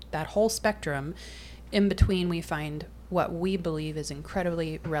 that whole spectrum, in between we find what we believe is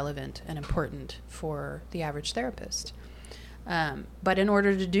incredibly relevant and important for the average therapist. But in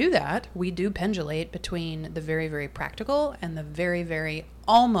order to do that, we do pendulate between the very, very practical and the very, very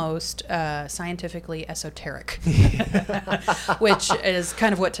almost scientifically esoteric, which is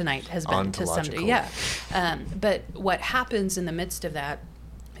kind of what tonight has been to some degree. Yeah. But what happens in the midst of that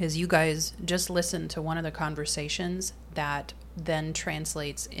is you guys just listen to one of the conversations that then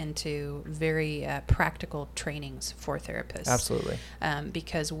translates into very practical trainings for therapists. Absolutely.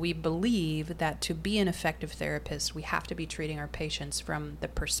 Because we believe that to be an effective therapist, we have to be treating our patients from the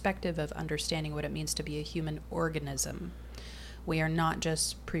perspective of understanding what it means to be a human organism. We are not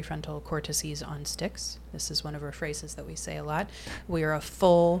just prefrontal cortices on sticks. This is one of our phrases that we say a lot. We are a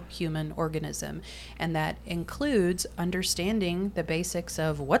full human organism, and that includes understanding the basics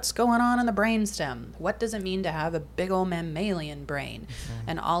of what's going on in the brainstem. What does it mean to have a big old mammalian brain,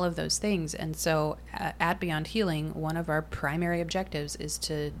 and all of those things. And so at Beyond Healing, one of our primary objectives is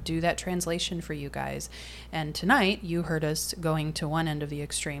to do that translation for you guys. And tonight, you heard us going to one end of the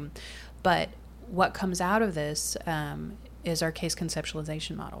extreme. But what comes out of this is our case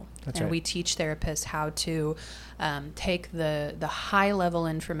conceptualization model. That's right. We teach therapists how to take the high level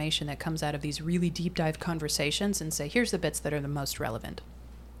information that comes out of these really deep dive conversations and say, here's the bits that are the most relevant.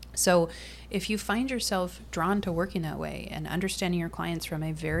 So if you find yourself drawn to working that way and understanding your clients from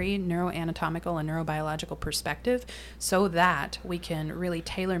a very neuroanatomical and neurobiological perspective, so that we can really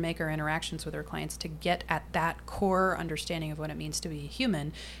tailor make our interactions with our clients to get at that core understanding of what it means to be a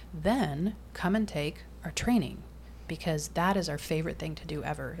human, then come and take our training. Because that is our favorite thing to do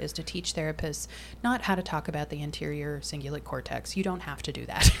ever, is to teach therapists not how to talk about the anterior cingulate cortex. You don't have to do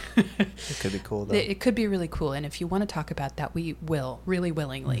that. It could be cool, though. It could be really cool. And if you want to talk about that, we will, really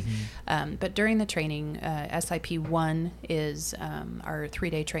willingly. But during the training, SIP1 is our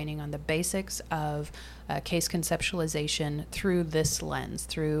 3-day training on the basics of case conceptualization through this lens,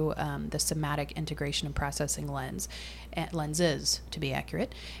 through the somatic integration and processing lenses, to be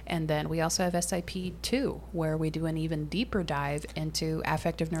accurate. And then we also have SIP2, where we do an even deeper dive into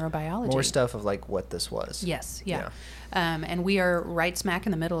affective neurobiology. More stuff of like what this was. Yes, yeah. And we are right smack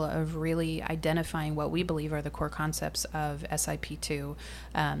in the middle of really identifying what we believe are the core concepts of SIP2.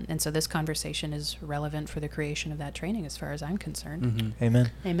 And so this conversation is relevant for the creation of that training as far as I'm concerned. Mm-hmm.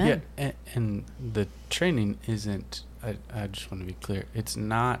 Amen. Amen. Yeah, and the training isn't, I just want to be clear, it's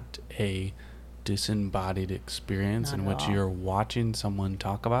not a disembodied experience Not in at which all. you're watching someone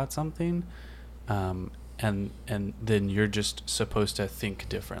talk about something and then you're just supposed to think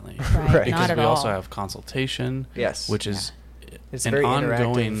differently. Right. Because Not at we also all. have consultation, Yes. which is It's an very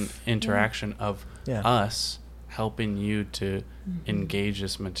ongoing interactive. interaction of Yeah. us helping you to engage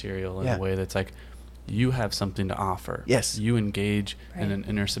this material in Yeah. a way that's like, you have something to offer. Yes. You engage in Right. an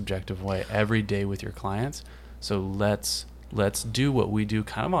intersubjective way every day with your clients. So let's do what we do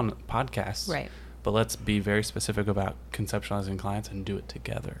kind of on podcasts. Right. But let's be very specific about conceptualizing clients and do it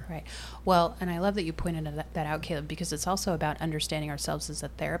together. Right. Well, and I love that you pointed that out, Caleb, because it's also about understanding ourselves as a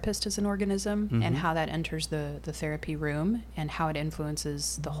therapist, as an organism, and how that enters the therapy room and how it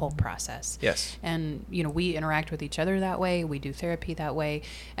influences the whole process. Yes. And, we interact with each other that way. We do therapy that way.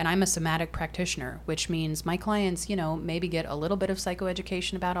 And I'm a somatic practitioner, which means my clients, maybe get a little bit of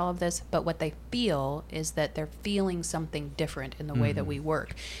psychoeducation about all of this, but what they feel is that they're feeling something different in the way that we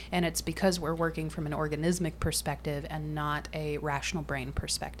work. And it's because we're working from an organismic perspective and not a rational brain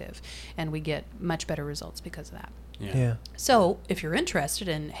perspective. And we get much better results because of that. Yeah. So if you're interested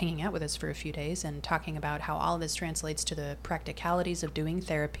in hanging out with us for a few days and talking about how all of this translates to the practicalities of doing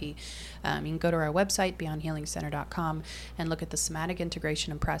therapy, you can go to our website, beyondhealingcenter.com, and look at the somatic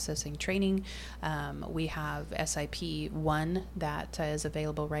integration and processing training. We have SIP1 that is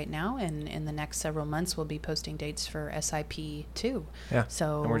available right now, and in the next several months we'll be posting dates for SIP2. Yeah.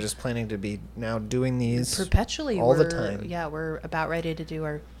 So And we're just planning to be now doing these perpetually all the we're- time. Yeah, we're about ready to do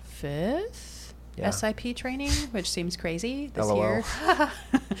our 5th SIP training, which seems crazy this LOL. year.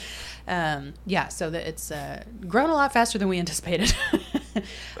 So that it's grown a lot faster than we anticipated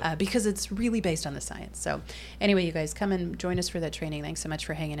because it's really based on the science. So anyway, you guys come and join us for that training. Thanks so much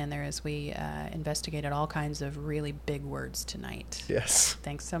for hanging in there as we investigated all kinds of really big words tonight. Yes.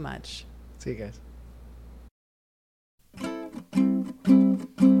 Thanks so much. See you guys.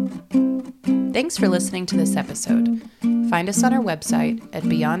 Thanks for listening to this episode. Find us on our website at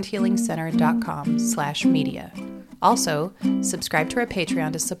beyondhealingcenter.com/media. Also, subscribe to our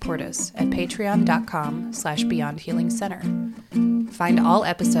Patreon to support us at patreon.com/beyondhealingcenter. Find all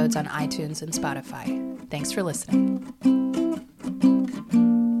episodes on iTunes and Spotify. Thanks for listening.